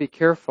 I want to be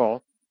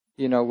careful,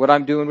 what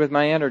I'm doing with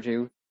my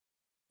energy.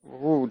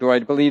 Ooh, do I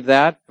believe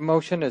that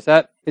emotion? Is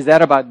that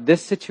about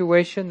this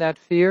situation, that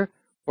fear?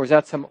 Or is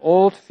that some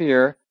old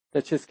fear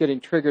that's just getting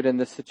triggered in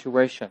this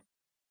situation?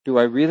 Do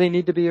I really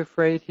need to be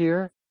afraid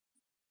here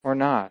or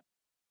not?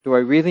 Do I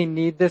really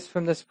need this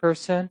from this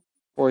person?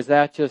 Or is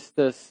that just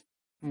this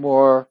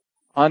more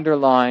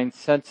underlying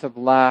sense of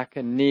lack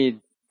and need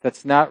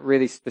that's not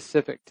really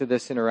specific to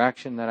this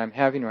interaction that I'm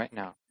having right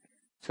now?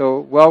 So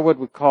Wellwood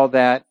would call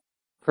that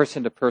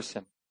person to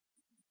person.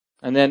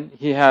 And then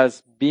he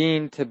has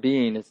being to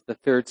being is the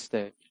third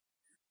stage,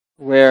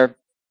 where,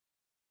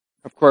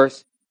 of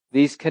course,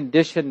 these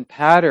conditioned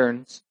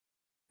patterns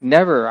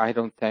never, I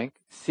don't think,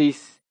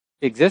 cease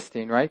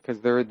existing, right?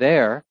 Because they're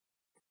there.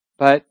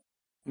 But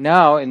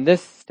now, in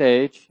this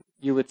stage,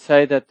 you would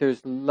say that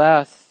there's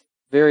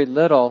very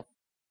little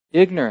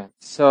ignorance.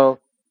 So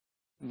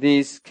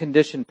these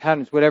conditioned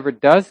patterns, whatever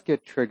does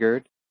get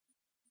triggered,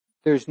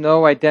 there's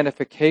no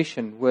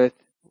identification with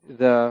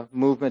the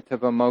movement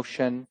of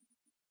emotion.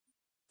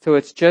 So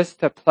it's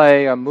just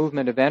a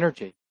movement of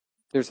energy.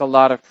 There's a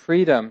lot of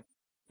freedom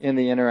in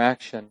the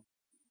interaction,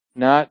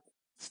 not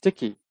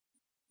sticky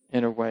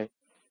in a way.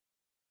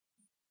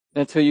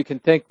 And so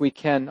we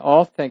can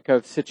all think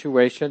of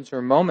situations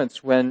or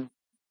moments when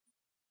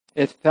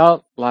it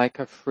felt like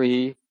a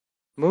free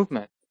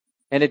movement.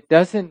 And it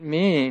doesn't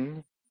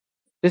mean,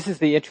 this is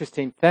the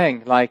interesting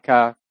thing, like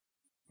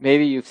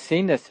maybe you've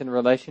seen this in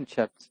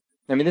relationships.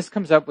 I mean, this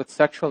comes up with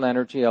sexual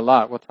energy a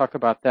lot. We'll talk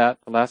about that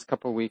the last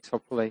couple of weeks,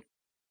 hopefully.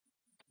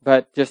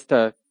 But just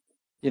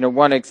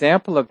one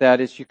example of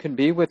that is you can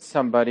be with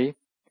somebody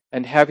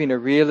and having a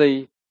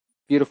really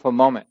beautiful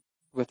moment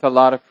with a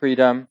lot of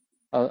freedom,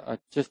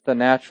 just the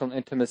natural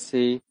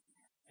intimacy.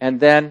 And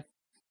then,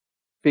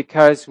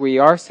 because we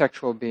are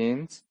sexual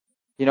beings,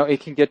 it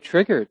can get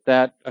triggered,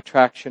 that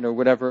attraction or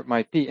whatever it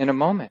might be, in a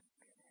moment.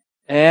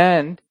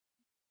 And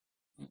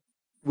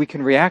we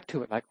can react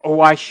to it like,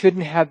 oh, I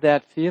shouldn't have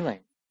that feeling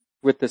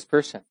with this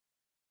person,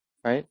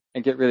 right?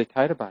 And get really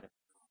tight about it.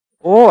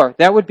 Or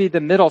that would be the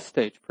middle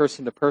stage,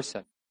 person to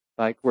person.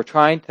 Like we're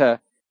trying to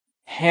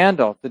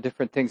handle the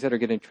different things that are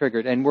getting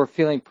triggered, and we're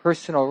feeling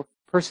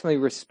personally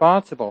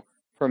responsible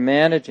for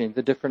managing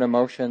the different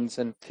emotions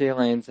and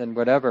feelings and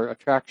whatever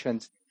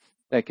attractions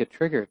that get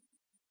triggered.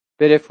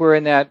 But if we're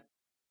in that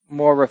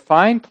more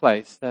refined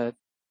place, that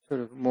sort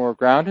of more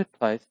grounded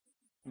place,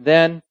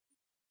 then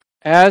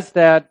as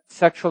that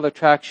sexual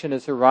attraction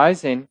is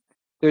arising,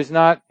 there's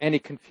not any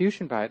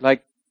confusion by it.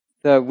 Like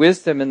the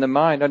wisdom in the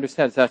mind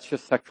understands that's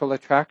just sexual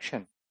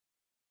attraction.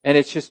 And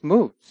it just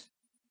moves.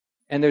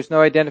 And there's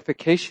no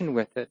identification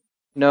with it,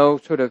 no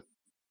sort of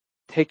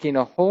taking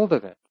a hold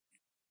of it.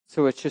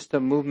 So it's just a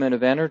movement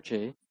of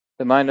energy.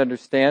 The mind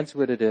understands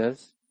what it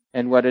is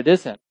and what it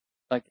isn't.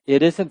 Like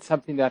it isn't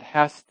something that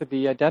has to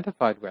be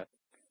identified with.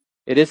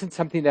 It isn't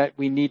something that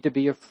we need to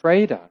be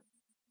afraid of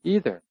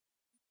either.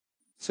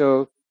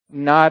 So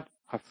not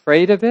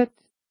afraid of it,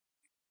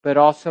 but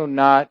also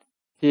not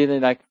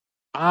feeling like,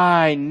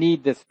 I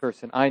need this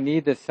person. I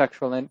need this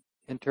sexual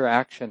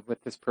interaction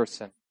with this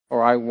person.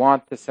 Or I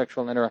want this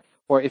sexual interaction.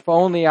 Or if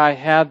only I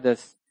had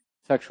this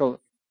sexual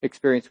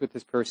experience with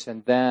this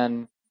person,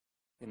 then,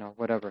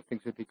 whatever,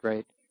 things would be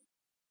great.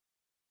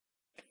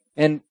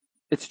 And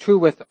it's true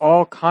with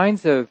all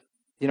kinds of,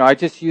 I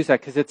just use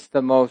that because it's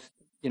the most,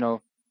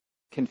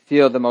 can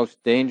feel the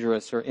most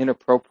dangerous or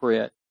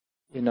inappropriate,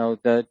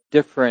 the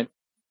different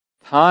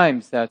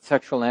times that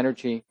sexual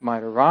energy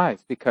might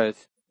arise,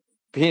 because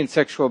being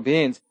sexual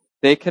beings,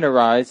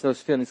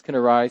 those feelings can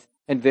arise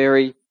in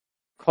very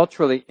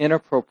culturally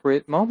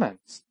inappropriate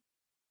moments.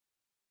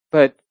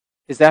 But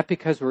is that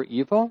because we're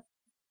evil?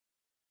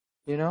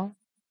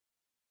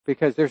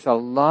 Because there's a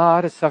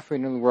lot of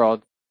suffering in the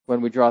world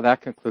when we draw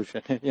that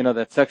conclusion,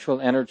 that sexual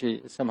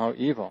energy is somehow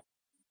evil.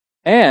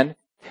 And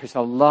there's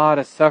a lot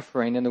of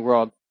suffering in the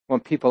world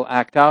when people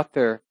act out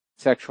their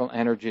sexual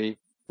energy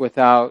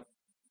without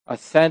a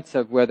sense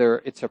of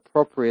whether it's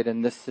appropriate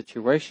in this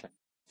situation.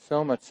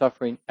 So much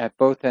suffering at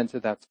both ends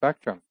of that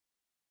spectrum.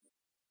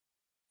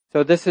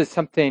 So this is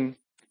something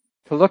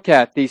to look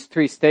at, these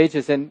three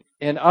stages. And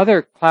in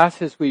other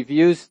classes, we've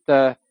used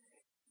the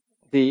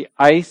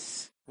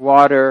ice,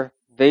 water,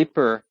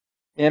 vapor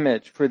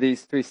image for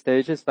these three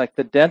stages. Like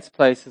the dense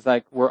place is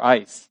like we're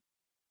ice,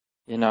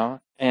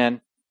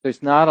 and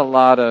there's not a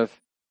lot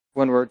of,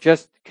 when we're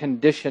just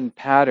conditioned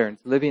patterns,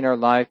 living our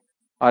life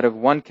out of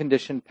one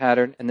conditioned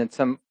pattern, and then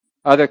some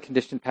other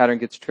conditioned pattern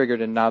gets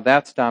triggered, and now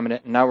that's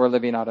dominant, and now we're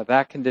living out of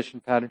that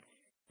conditioned pattern.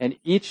 And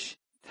each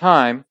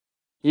time,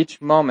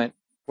 each moment,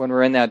 when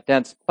we're in that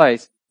dense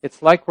place,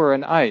 it's like we're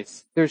in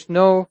ice. There's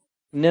no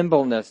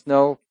nimbleness,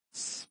 no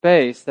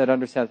space that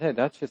understands, hey,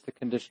 that's just a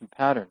conditioned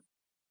pattern.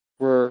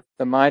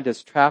 The mind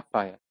is trapped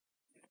by it.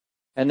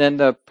 And then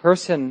the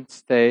person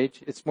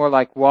stage, it's more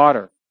like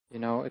water.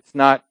 It's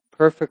not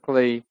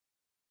perfectly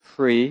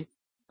free,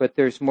 but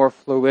there's more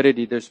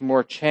fluidity, there's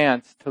more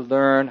chance to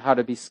learn how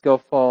to be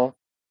skillful,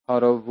 how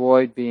to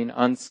avoid being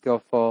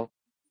unskillful.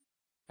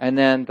 And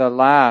then the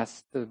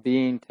last, the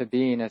being to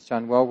being, as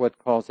John Welwood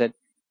calls it,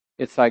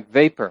 it's like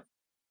vapor.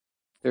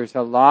 There's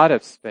a lot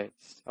of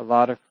space, a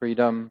lot of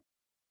freedom.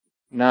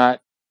 There's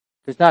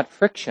not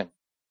friction.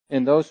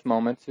 In those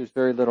moments, there's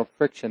very little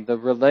friction. The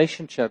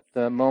relationship,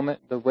 the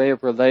moment, the way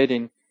of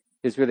relating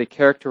is really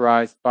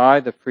characterized by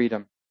the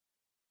freedom.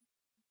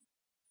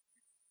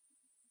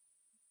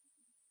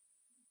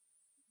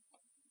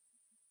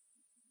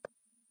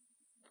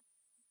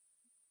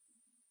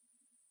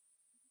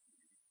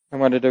 I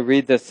wanted to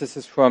read this. This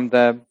is from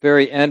the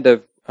very end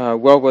of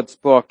Welwood's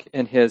book.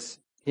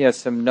 He has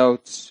some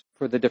notes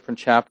for the different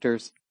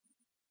chapters.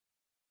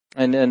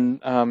 And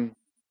in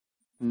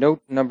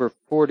note number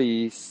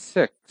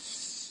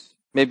 46,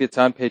 maybe it's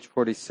on page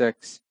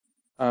 46,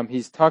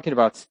 he's talking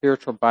about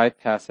spiritual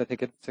bypass. I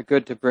think it's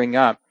good to bring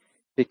up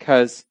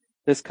because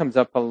this comes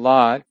up a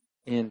lot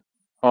in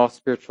all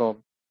spiritual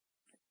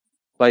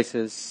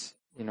places,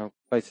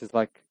 places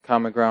like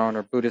Common Ground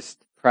or Buddhist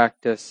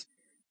practice,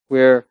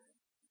 where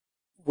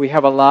we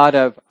have a lot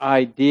of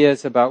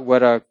ideas about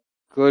what a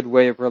good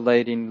way of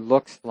relating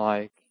looks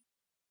like.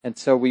 And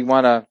so we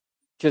want to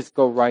just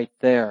go right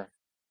there.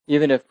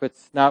 Even if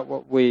it's not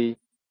what we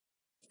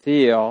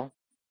feel,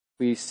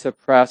 we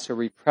suppress or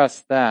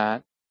repress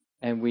that,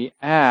 and we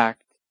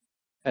act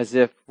as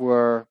if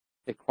we're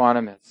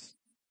equanimous.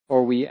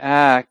 Or we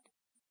act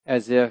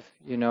as if,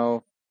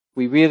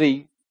 we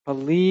really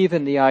believe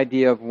in the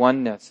idea of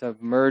oneness,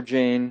 of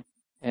merging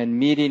and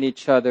meeting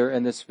each other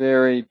in this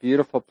very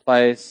beautiful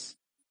place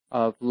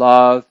of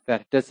love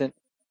that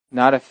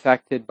not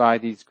affected by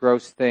these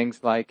gross things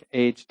like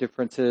age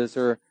differences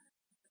or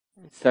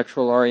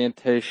sexual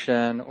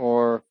orientation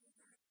or,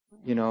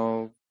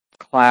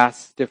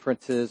 class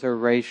differences or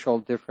racial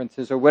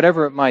differences or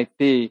whatever it might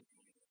be.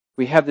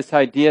 We have this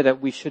idea that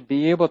we should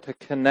be able to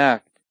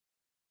connect,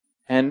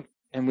 and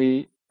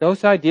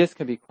those ideas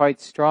can be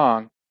quite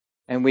strong,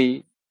 and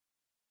we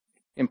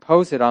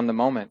impose it on the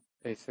moment,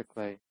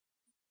 basically.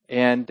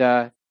 And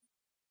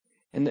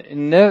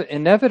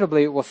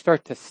inevitably it will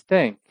start to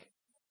stink,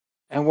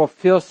 and we'll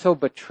feel so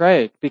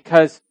betrayed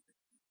because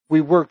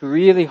we worked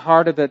really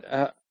hard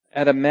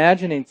at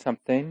imagining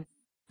something,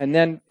 and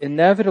then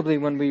inevitably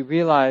when we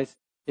realize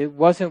it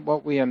wasn't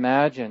what we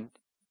imagined,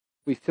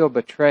 we feel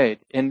betrayed.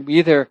 And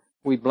either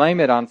we blame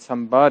it on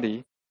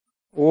somebody,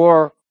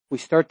 or we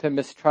start to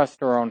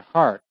mistrust our own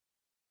heart.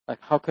 Like,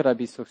 how could I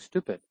be so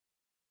stupid?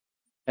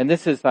 And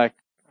this is like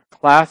a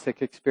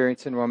classic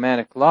experience in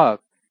romantic love,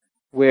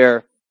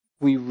 where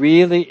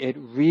it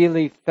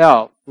really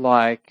felt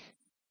like,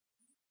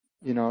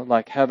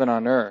 like heaven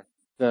on earth.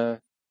 The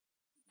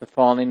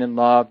falling in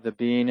love, the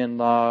being in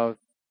love.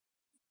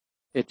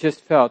 It just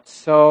felt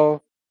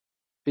so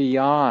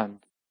beyond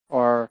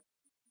the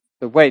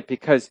weight,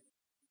 because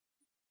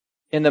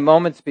in the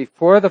moments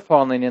before the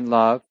falling in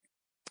love,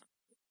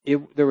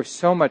 there was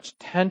so much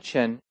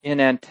tension in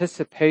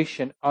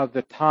anticipation of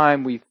the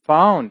time we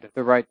found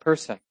the right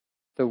person,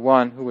 the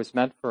one who was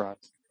meant for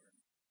us.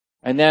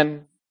 And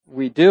then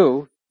we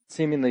do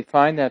seemingly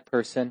find that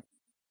person,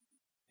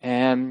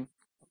 and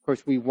of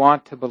course we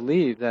want to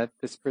believe that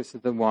this person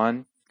is the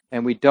one,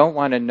 and we don't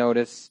want to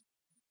notice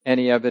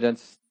any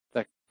evidence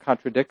that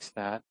contradicts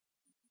that.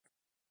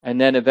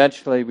 And then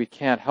eventually we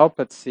can't help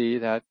but see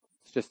that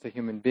it's just a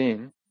human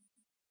being.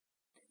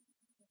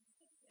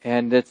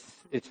 And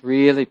it's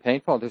really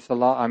painful. There's a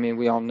lot,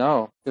 we all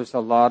know, there's a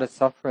lot of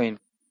suffering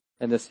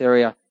in this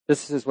area.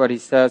 This is what he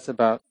says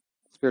about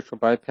spiritual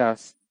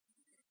bypass.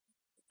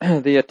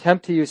 The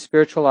attempt to use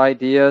spiritual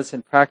ideas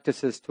and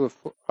practices to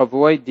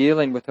avoid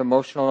dealing with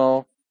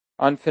emotional,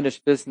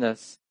 unfinished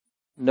business,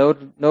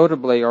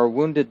 notably our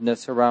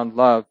woundedness around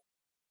love,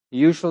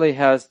 usually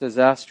has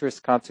disastrous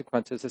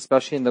consequences,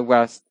 especially in the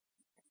West,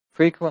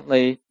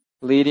 frequently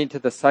leading to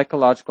the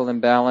psychological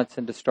imbalance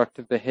and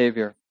destructive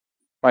behavior.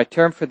 My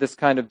term for this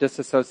kind of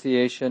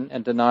disassociation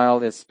and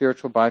denial is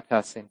spiritual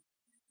bypassing.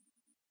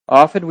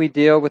 Often we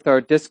deal with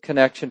our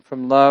disconnection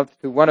from love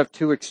through one of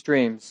two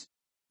extremes.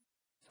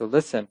 So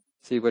listen,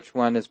 see which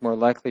one is more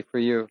likely for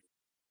you.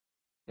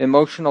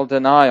 Emotional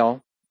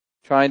denial,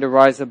 trying to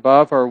rise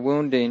above our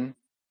wounding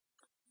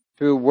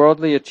through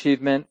worldly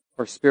achievement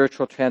or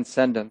spiritual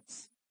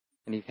transcendence.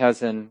 And he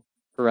has in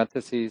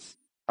parentheses,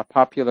 a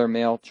popular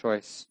male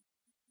choice.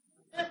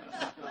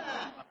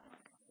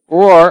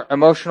 Or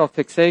emotional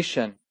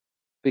fixation,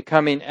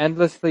 becoming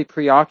endlessly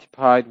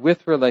preoccupied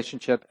with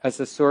relationship as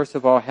the source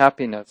of all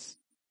happiness,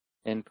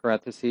 in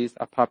parentheses,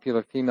 a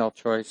popular female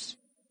choice.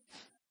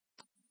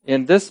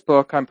 In this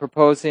book, I'm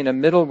proposing a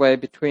middle way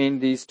between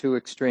these two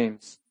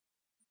extremes.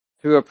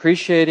 Through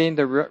appreciating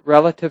the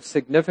relative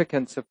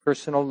significance of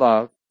personal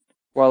love,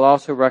 while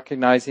also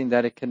recognizing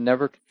that it can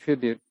never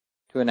contribute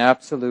to an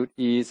absolute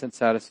ease and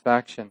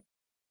satisfaction.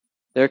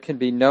 There can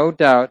be no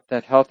doubt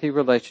that healthy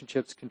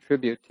relationships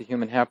contribute to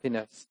human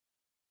happiness.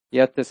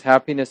 Yet this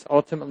happiness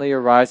ultimately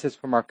arises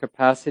from our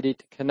capacity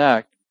to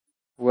connect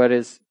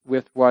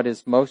with what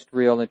is most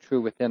real and true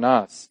within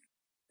us.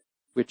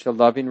 which a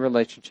loving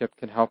relationship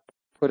can help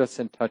put us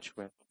in touch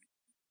with.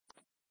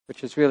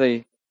 Which is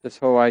really this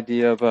whole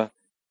idea of a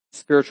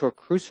spiritual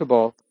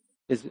crucible,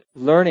 is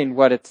learning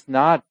what it's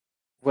not,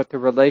 what the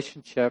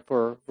relationship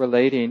or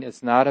relating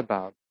is not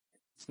about.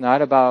 It's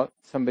not about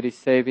somebody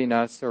saving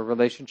us or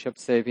relationship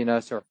saving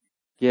us or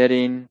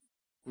getting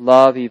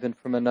love even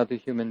from another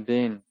human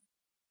being.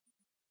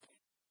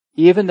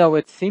 Even though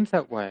it seems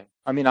that way.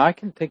 I mean, I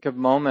can think of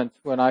moments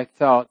when I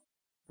felt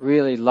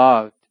really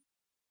loved,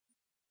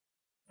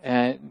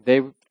 and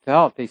they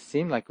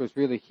seemed like it was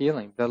really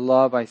healing, the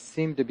love I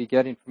seemed to be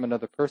getting from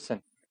another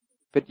person.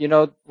 But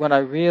when I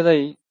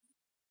really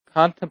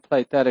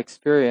contemplate that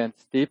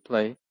experience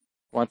deeply,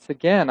 once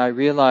again, I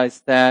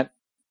realize that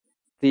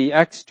the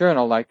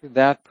external, like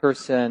that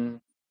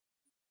person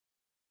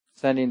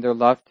sending their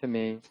love to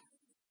me,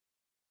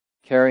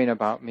 caring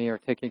about me or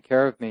taking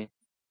care of me,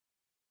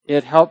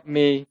 it helped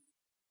me,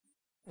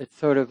 it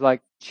sort of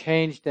like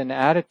changed an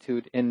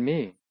attitude in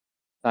me.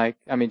 Like,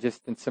 I mean,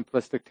 just in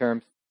simplistic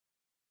terms,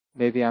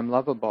 maybe I'm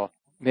lovable.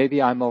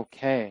 Maybe I'm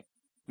okay.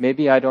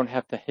 Maybe I don't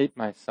have to hate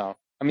myself.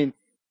 I mean,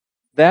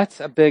 that's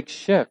a big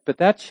shift, but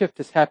that shift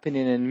is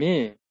happening in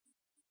me.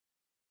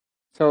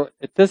 So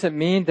it doesn't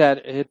mean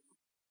that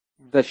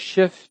the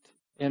shift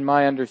in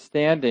my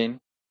understanding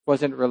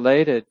wasn't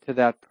related to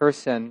that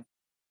person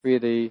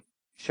really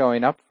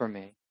showing up for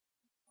me,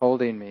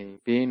 holding me,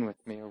 being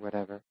with me, or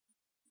whatever.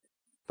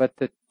 But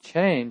the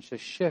change, the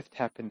shift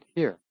happened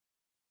here.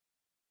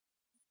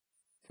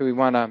 So we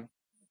want to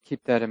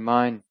keep that in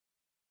mind.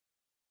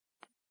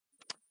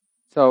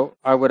 So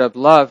I would have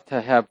loved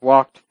to have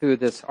walked through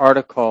this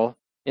article,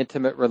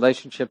 Intimate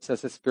Relationships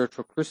as a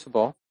Spiritual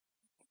Crucible,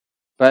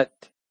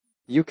 but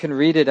you can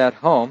read it at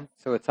home,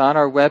 so it's on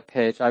our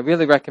webpage. I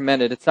really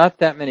recommend it. It's not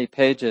that many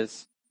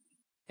pages.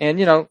 And,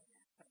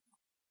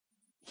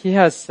 he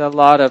has a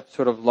lot of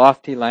sort of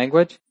lofty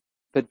language,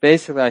 but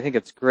basically I think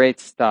it's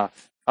great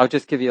stuff. I'll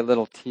just give you a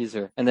little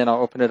teaser, and then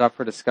I'll open it up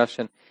for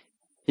discussion.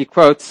 He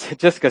quotes,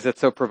 just because it's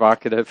so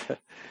provocative,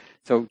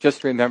 so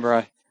just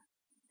remember,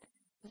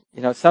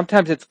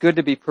 sometimes it's good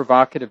to be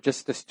provocative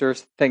just to stir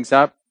things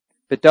up,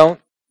 but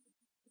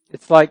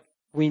it's like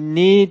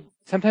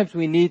sometimes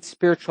we need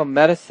spiritual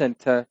medicine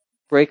to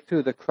break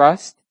through the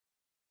crust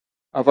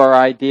of our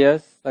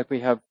ideas, like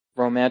we have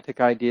romantic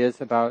ideas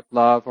about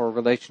love or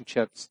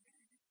relationships.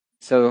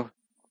 So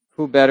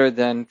who better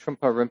than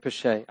Trungpa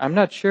Rinpoche? I'm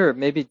not sure.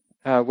 Maybe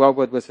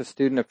Wellwood was a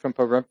student of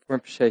Trungpa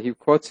Rinpoche. He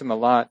quotes him a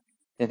lot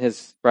in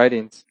his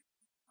writings.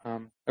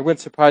 It wouldn't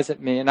surprise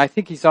me. And I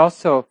think he's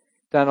also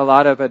done a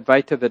lot of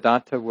Advaita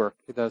Vedanta work,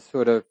 the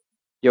sort of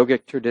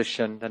yogic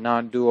tradition, the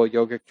non-dual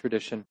yogic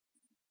tradition.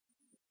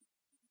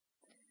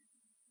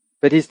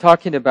 But he's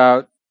talking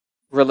about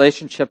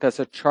relationship as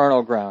a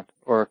charnel ground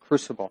or a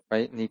crucible,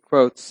 right? And he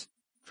quotes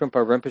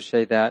Trungpa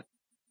Rinpoche that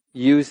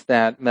use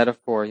that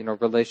metaphor,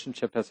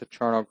 relationship as a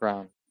charnel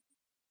ground.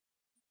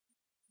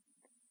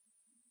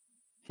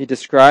 He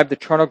described the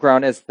charnel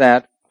ground as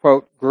that,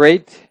 quote,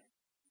 great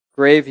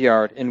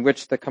graveyard in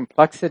which the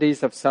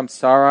complexities of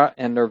samsara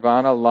and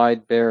nirvana lie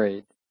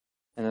buried.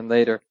 And then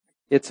later,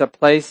 it's a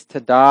place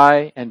to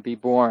die and be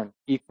born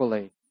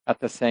equally at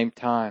the same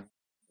time.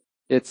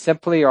 It's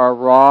simply our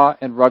raw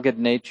and rugged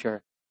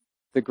nature,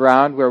 the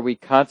ground where we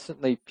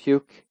constantly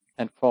puke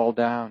and fall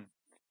down,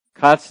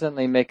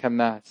 constantly make a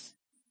mess.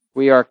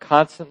 We are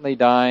constantly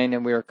dying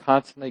and we are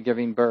constantly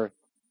giving birth.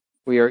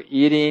 We are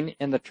eating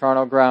in the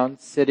charnel ground,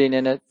 sitting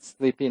in it,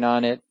 sleeping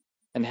on it,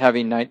 and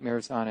having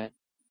nightmares on it.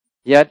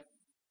 Yet,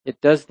 it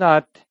does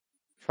not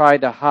try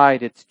to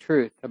hide its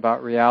truth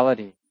about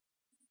reality.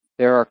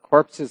 There are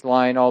corpses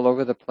lying all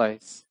over the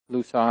place,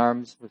 loose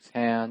arms, loose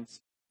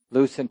hands,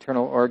 loose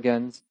internal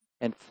organs,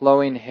 and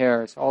flowing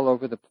hairs all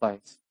over the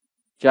place.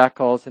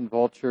 Jackals and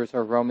vultures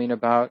are roaming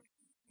about,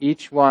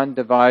 each one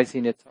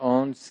devising its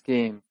own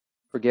scheme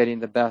for getting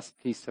the best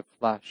piece of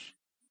flesh.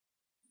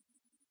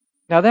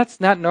 Now,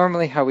 that's not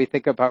normally how we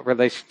think about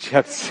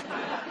relationships.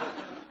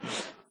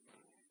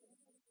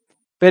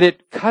 But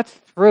it cuts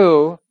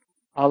through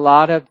a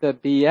lot of the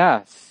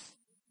BS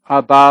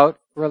about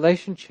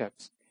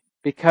relationships,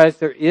 because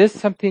there is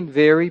something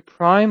very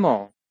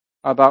primal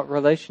about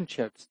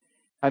relationships.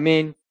 I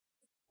mean,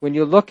 when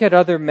you look at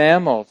other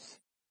mammals,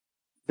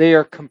 they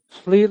are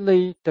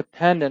completely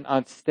dependent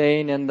on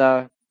staying in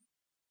the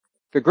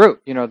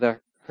group, the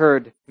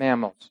herd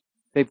mammals.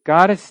 They've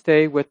got to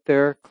stay with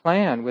their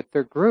clan, with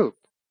their group.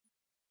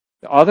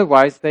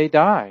 Otherwise, they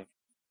die.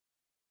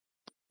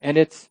 And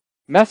it's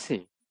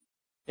messy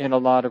in a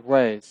lot of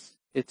ways.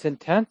 It's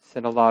intense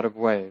in a lot of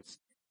ways.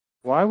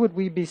 Why would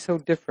we be so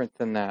different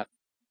than that?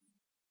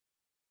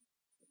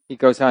 He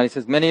goes on, he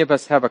says, many of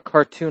us have a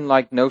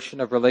cartoon-like notion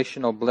of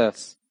relational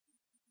bliss.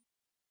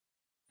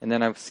 And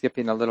then I'm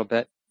skipping a little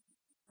bit.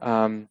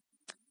 Trungpa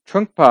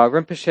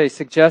Rinpoche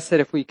suggests that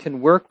if we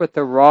can work with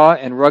the raw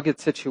and rugged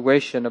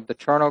situation of the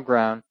charnel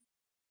ground,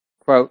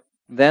 quote,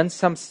 then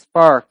some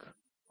spark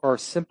or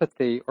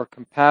sympathy or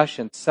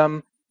compassion,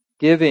 some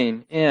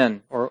giving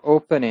in or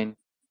opening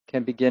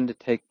can begin to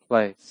take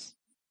place.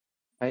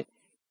 Right?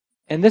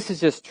 and this is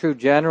just true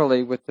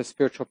generally with the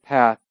spiritual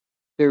path,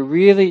 there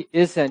really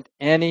isn't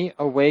any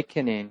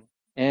awakening,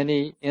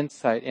 any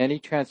insight, any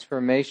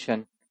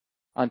transformation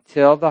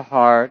until the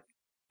heart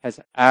has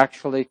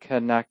actually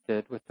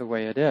connected with the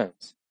way it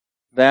is.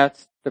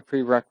 That's the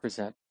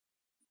prerequisite.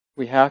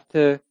 We have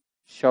to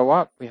show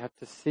up. We have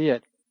to see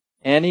it.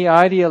 Any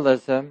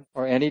idealism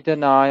or any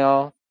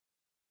denial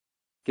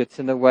gets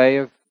in the way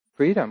of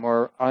freedom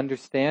or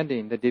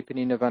understanding, the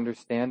deepening of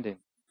understanding.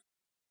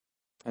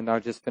 And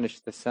I'll just finish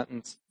this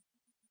sentence,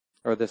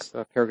 or this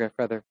paragraph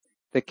rather.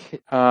 The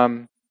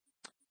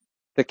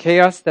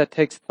chaos that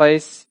takes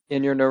place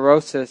in your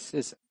neurosis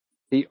is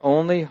the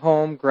only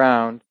home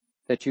ground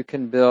that you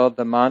can build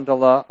the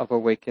mandala of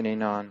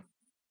awakening on.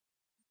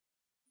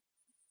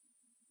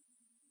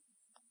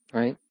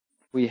 Right?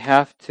 We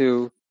have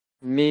to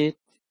meet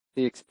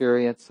the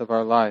experience of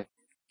our life,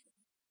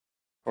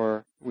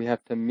 or we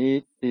have to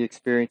meet the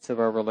experience of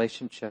our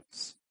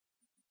relationships.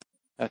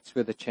 That's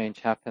where the change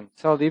happens.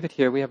 So I'll leave it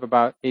here. We have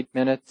about 8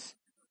 minutes.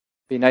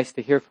 Be nice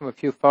to hear from a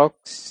few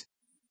folks,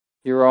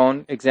 your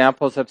own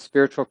examples of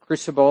spiritual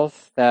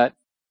crucibles that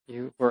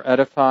you were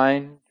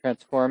edifying,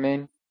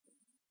 transforming.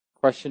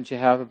 Questions you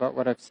have about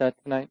what I've said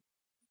tonight?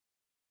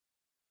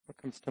 What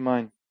comes to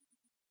mind?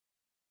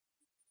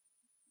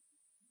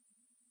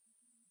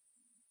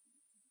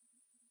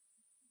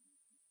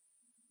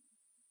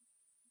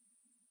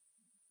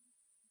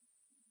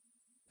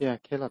 Yeah,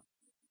 Caleb.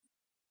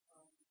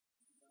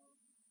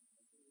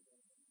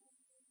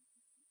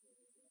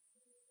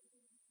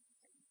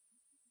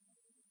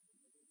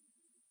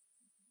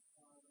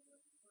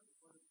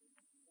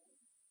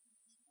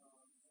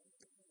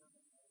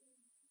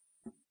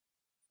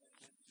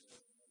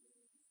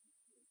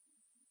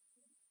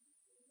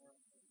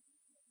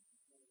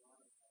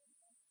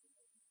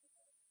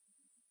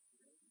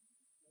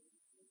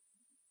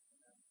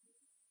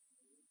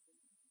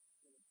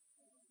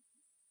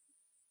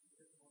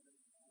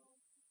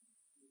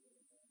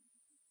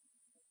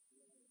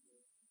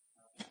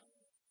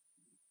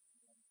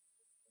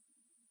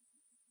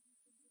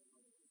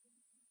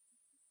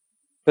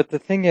 But the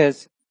thing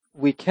is,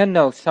 we can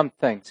know some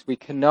things. We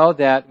can know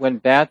that when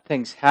bad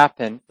things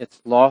happen,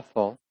 it's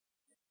lawful.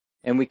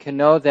 And we can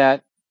know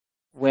that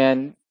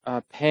when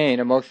pain,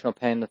 emotional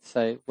pain, let's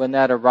say, when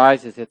that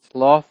arises, it's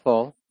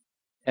lawful.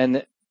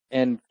 And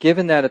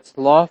given that it's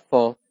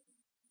lawful,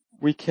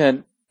 we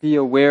can be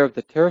aware of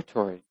the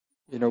territory.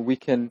 We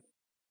can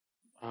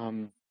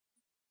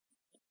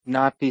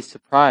not be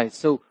surprised.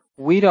 So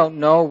we don't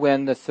know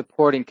when the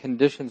supporting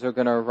conditions are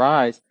going to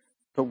arise,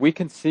 but we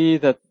can see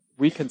the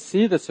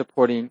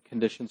supporting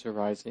conditions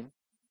arising.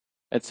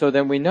 And so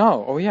then we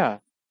know, oh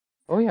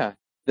yeah,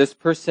 this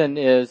person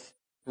is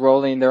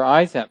rolling their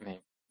eyes at me,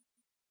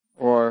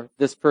 or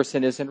this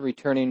person isn't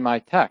returning my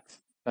text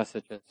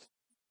messages,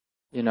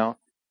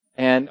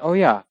 and oh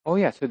yeah,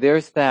 so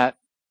there's that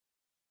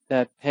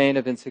pain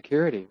of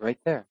insecurity right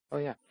there. Oh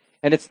yeah.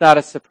 And it's not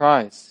a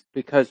surprise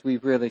because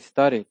we've really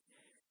studied.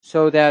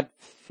 So that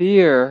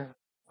fear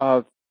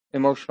of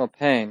emotional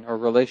pain or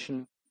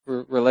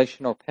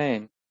relational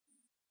pain,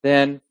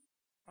 then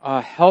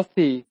a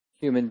healthy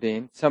human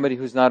being, somebody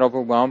who's not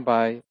overwhelmed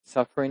by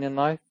suffering in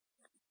life,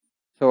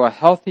 so a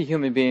healthy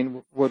human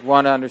being would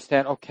want to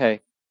understand,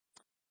 okay,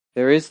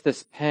 there is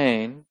this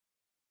pain,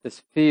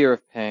 this fear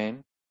of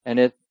pain, and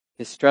it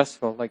is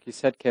stressful, like you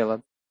said,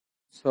 Caleb.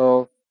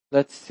 So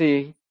let's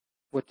see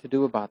what to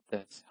do about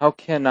this. How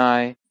can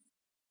I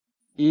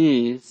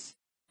ease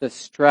the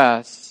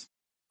stress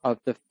of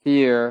the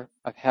fear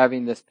of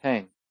having this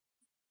pain,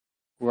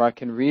 where I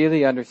can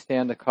really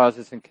understand the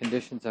causes and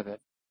conditions of it,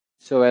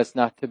 so as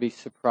not to be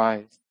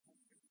surprised,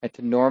 and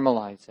to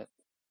normalize it,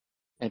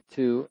 and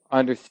to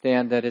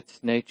understand that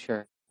it's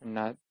nature, and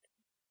not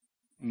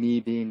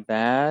me being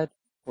bad,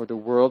 or the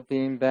world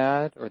being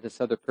bad, or this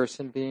other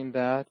person being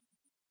bad.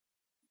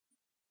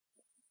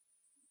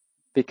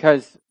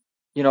 Because,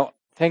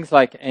 things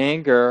like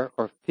anger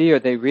or fear,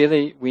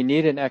 we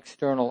need an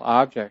external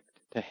object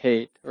to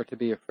hate or to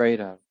be afraid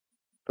of.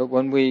 But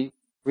when we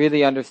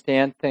really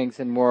understand things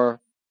in more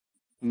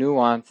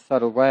nuanced,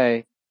 subtle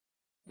way,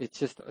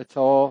 it's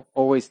all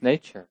always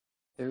nature.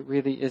 There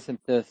really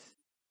isn't this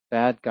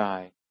bad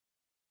guy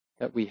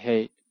that we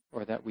hate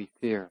or that we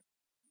fear.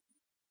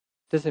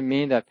 It doesn't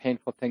mean that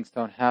painful things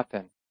don't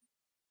happen,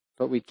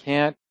 but we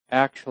can't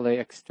actually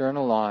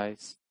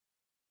externalize.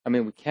 I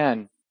mean, we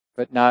can,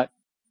 but not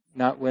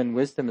when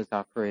wisdom is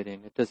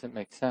operating. It doesn't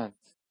make sense.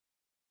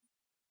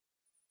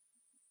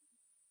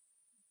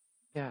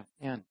 Yeah,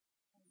 Anne.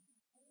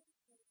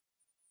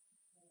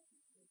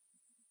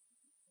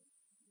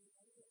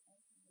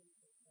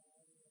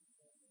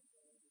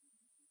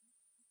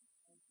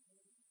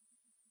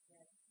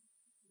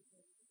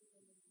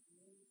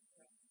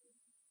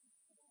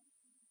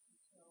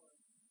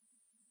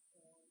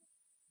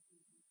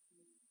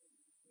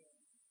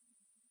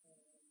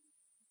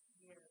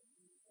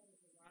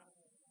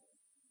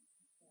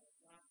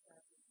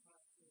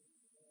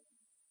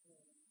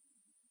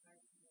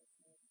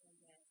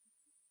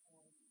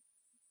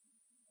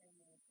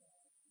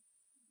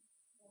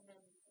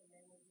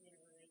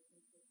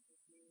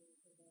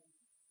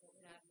 but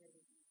we're not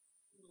really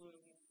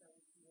seeing, and so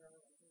we feel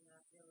like we're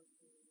not really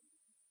being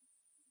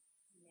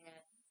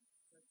met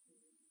or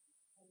seen.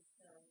 And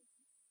so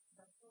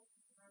the whole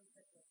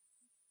concept of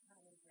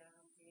coming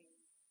down, being,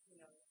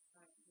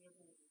 not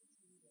giving and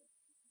receiving,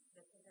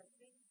 because I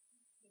think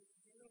it's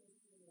really a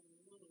human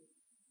need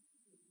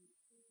to receive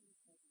from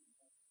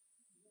people,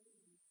 to really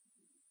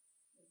receive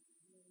and to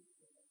really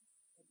give it,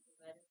 and to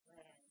let it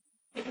land,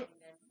 and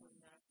then to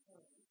not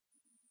change,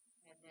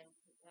 and then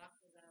to walk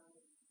around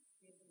and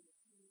give and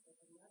receive as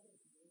another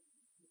view,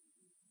 to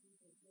receive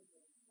and give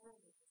and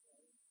hold it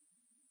away,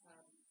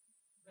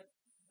 but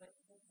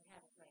to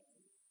have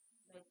land,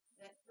 like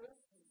that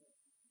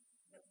openness,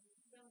 that we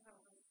somehow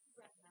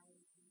step out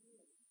into you,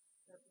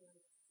 that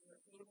we're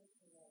able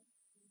to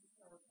be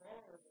so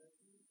bold, or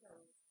be so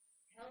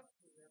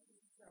healthy, or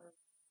be so,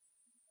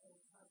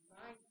 our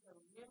mind so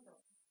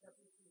nimble, that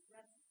we can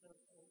just go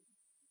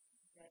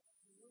that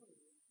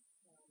community.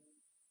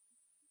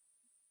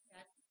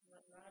 That's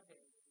what love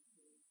is,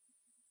 to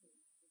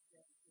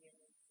just be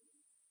able to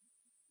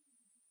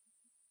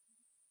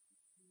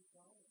be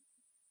going.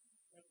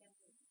 Like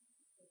that's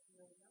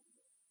no number.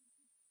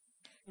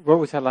 What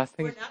was that last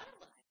thing? We're not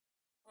alive.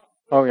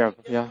 Oh, yeah,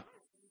 yeah.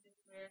 We just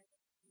wear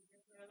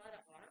a lot of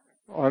armor.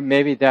 Or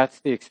maybe that's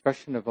the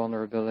expression of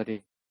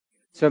vulnerability.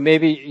 So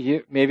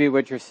maybe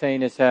what you're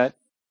saying is that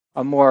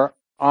a more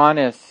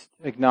honest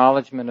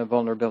acknowledgement of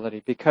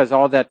vulnerability, because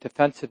all that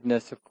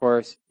defensiveness, of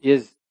course,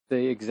 is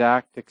the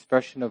exact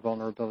expression of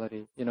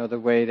vulnerability. The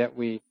way that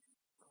we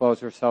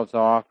close ourselves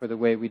off or the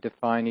way we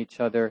define each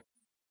other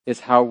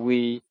is how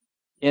we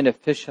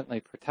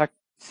inefficiently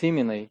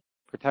seemingly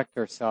protect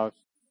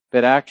ourselves,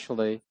 but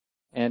actually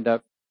end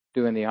up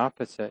doing the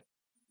opposite.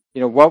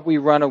 What we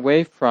run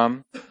away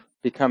from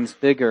becomes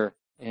bigger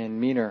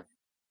and meaner,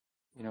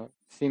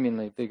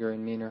 seemingly bigger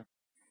and meaner.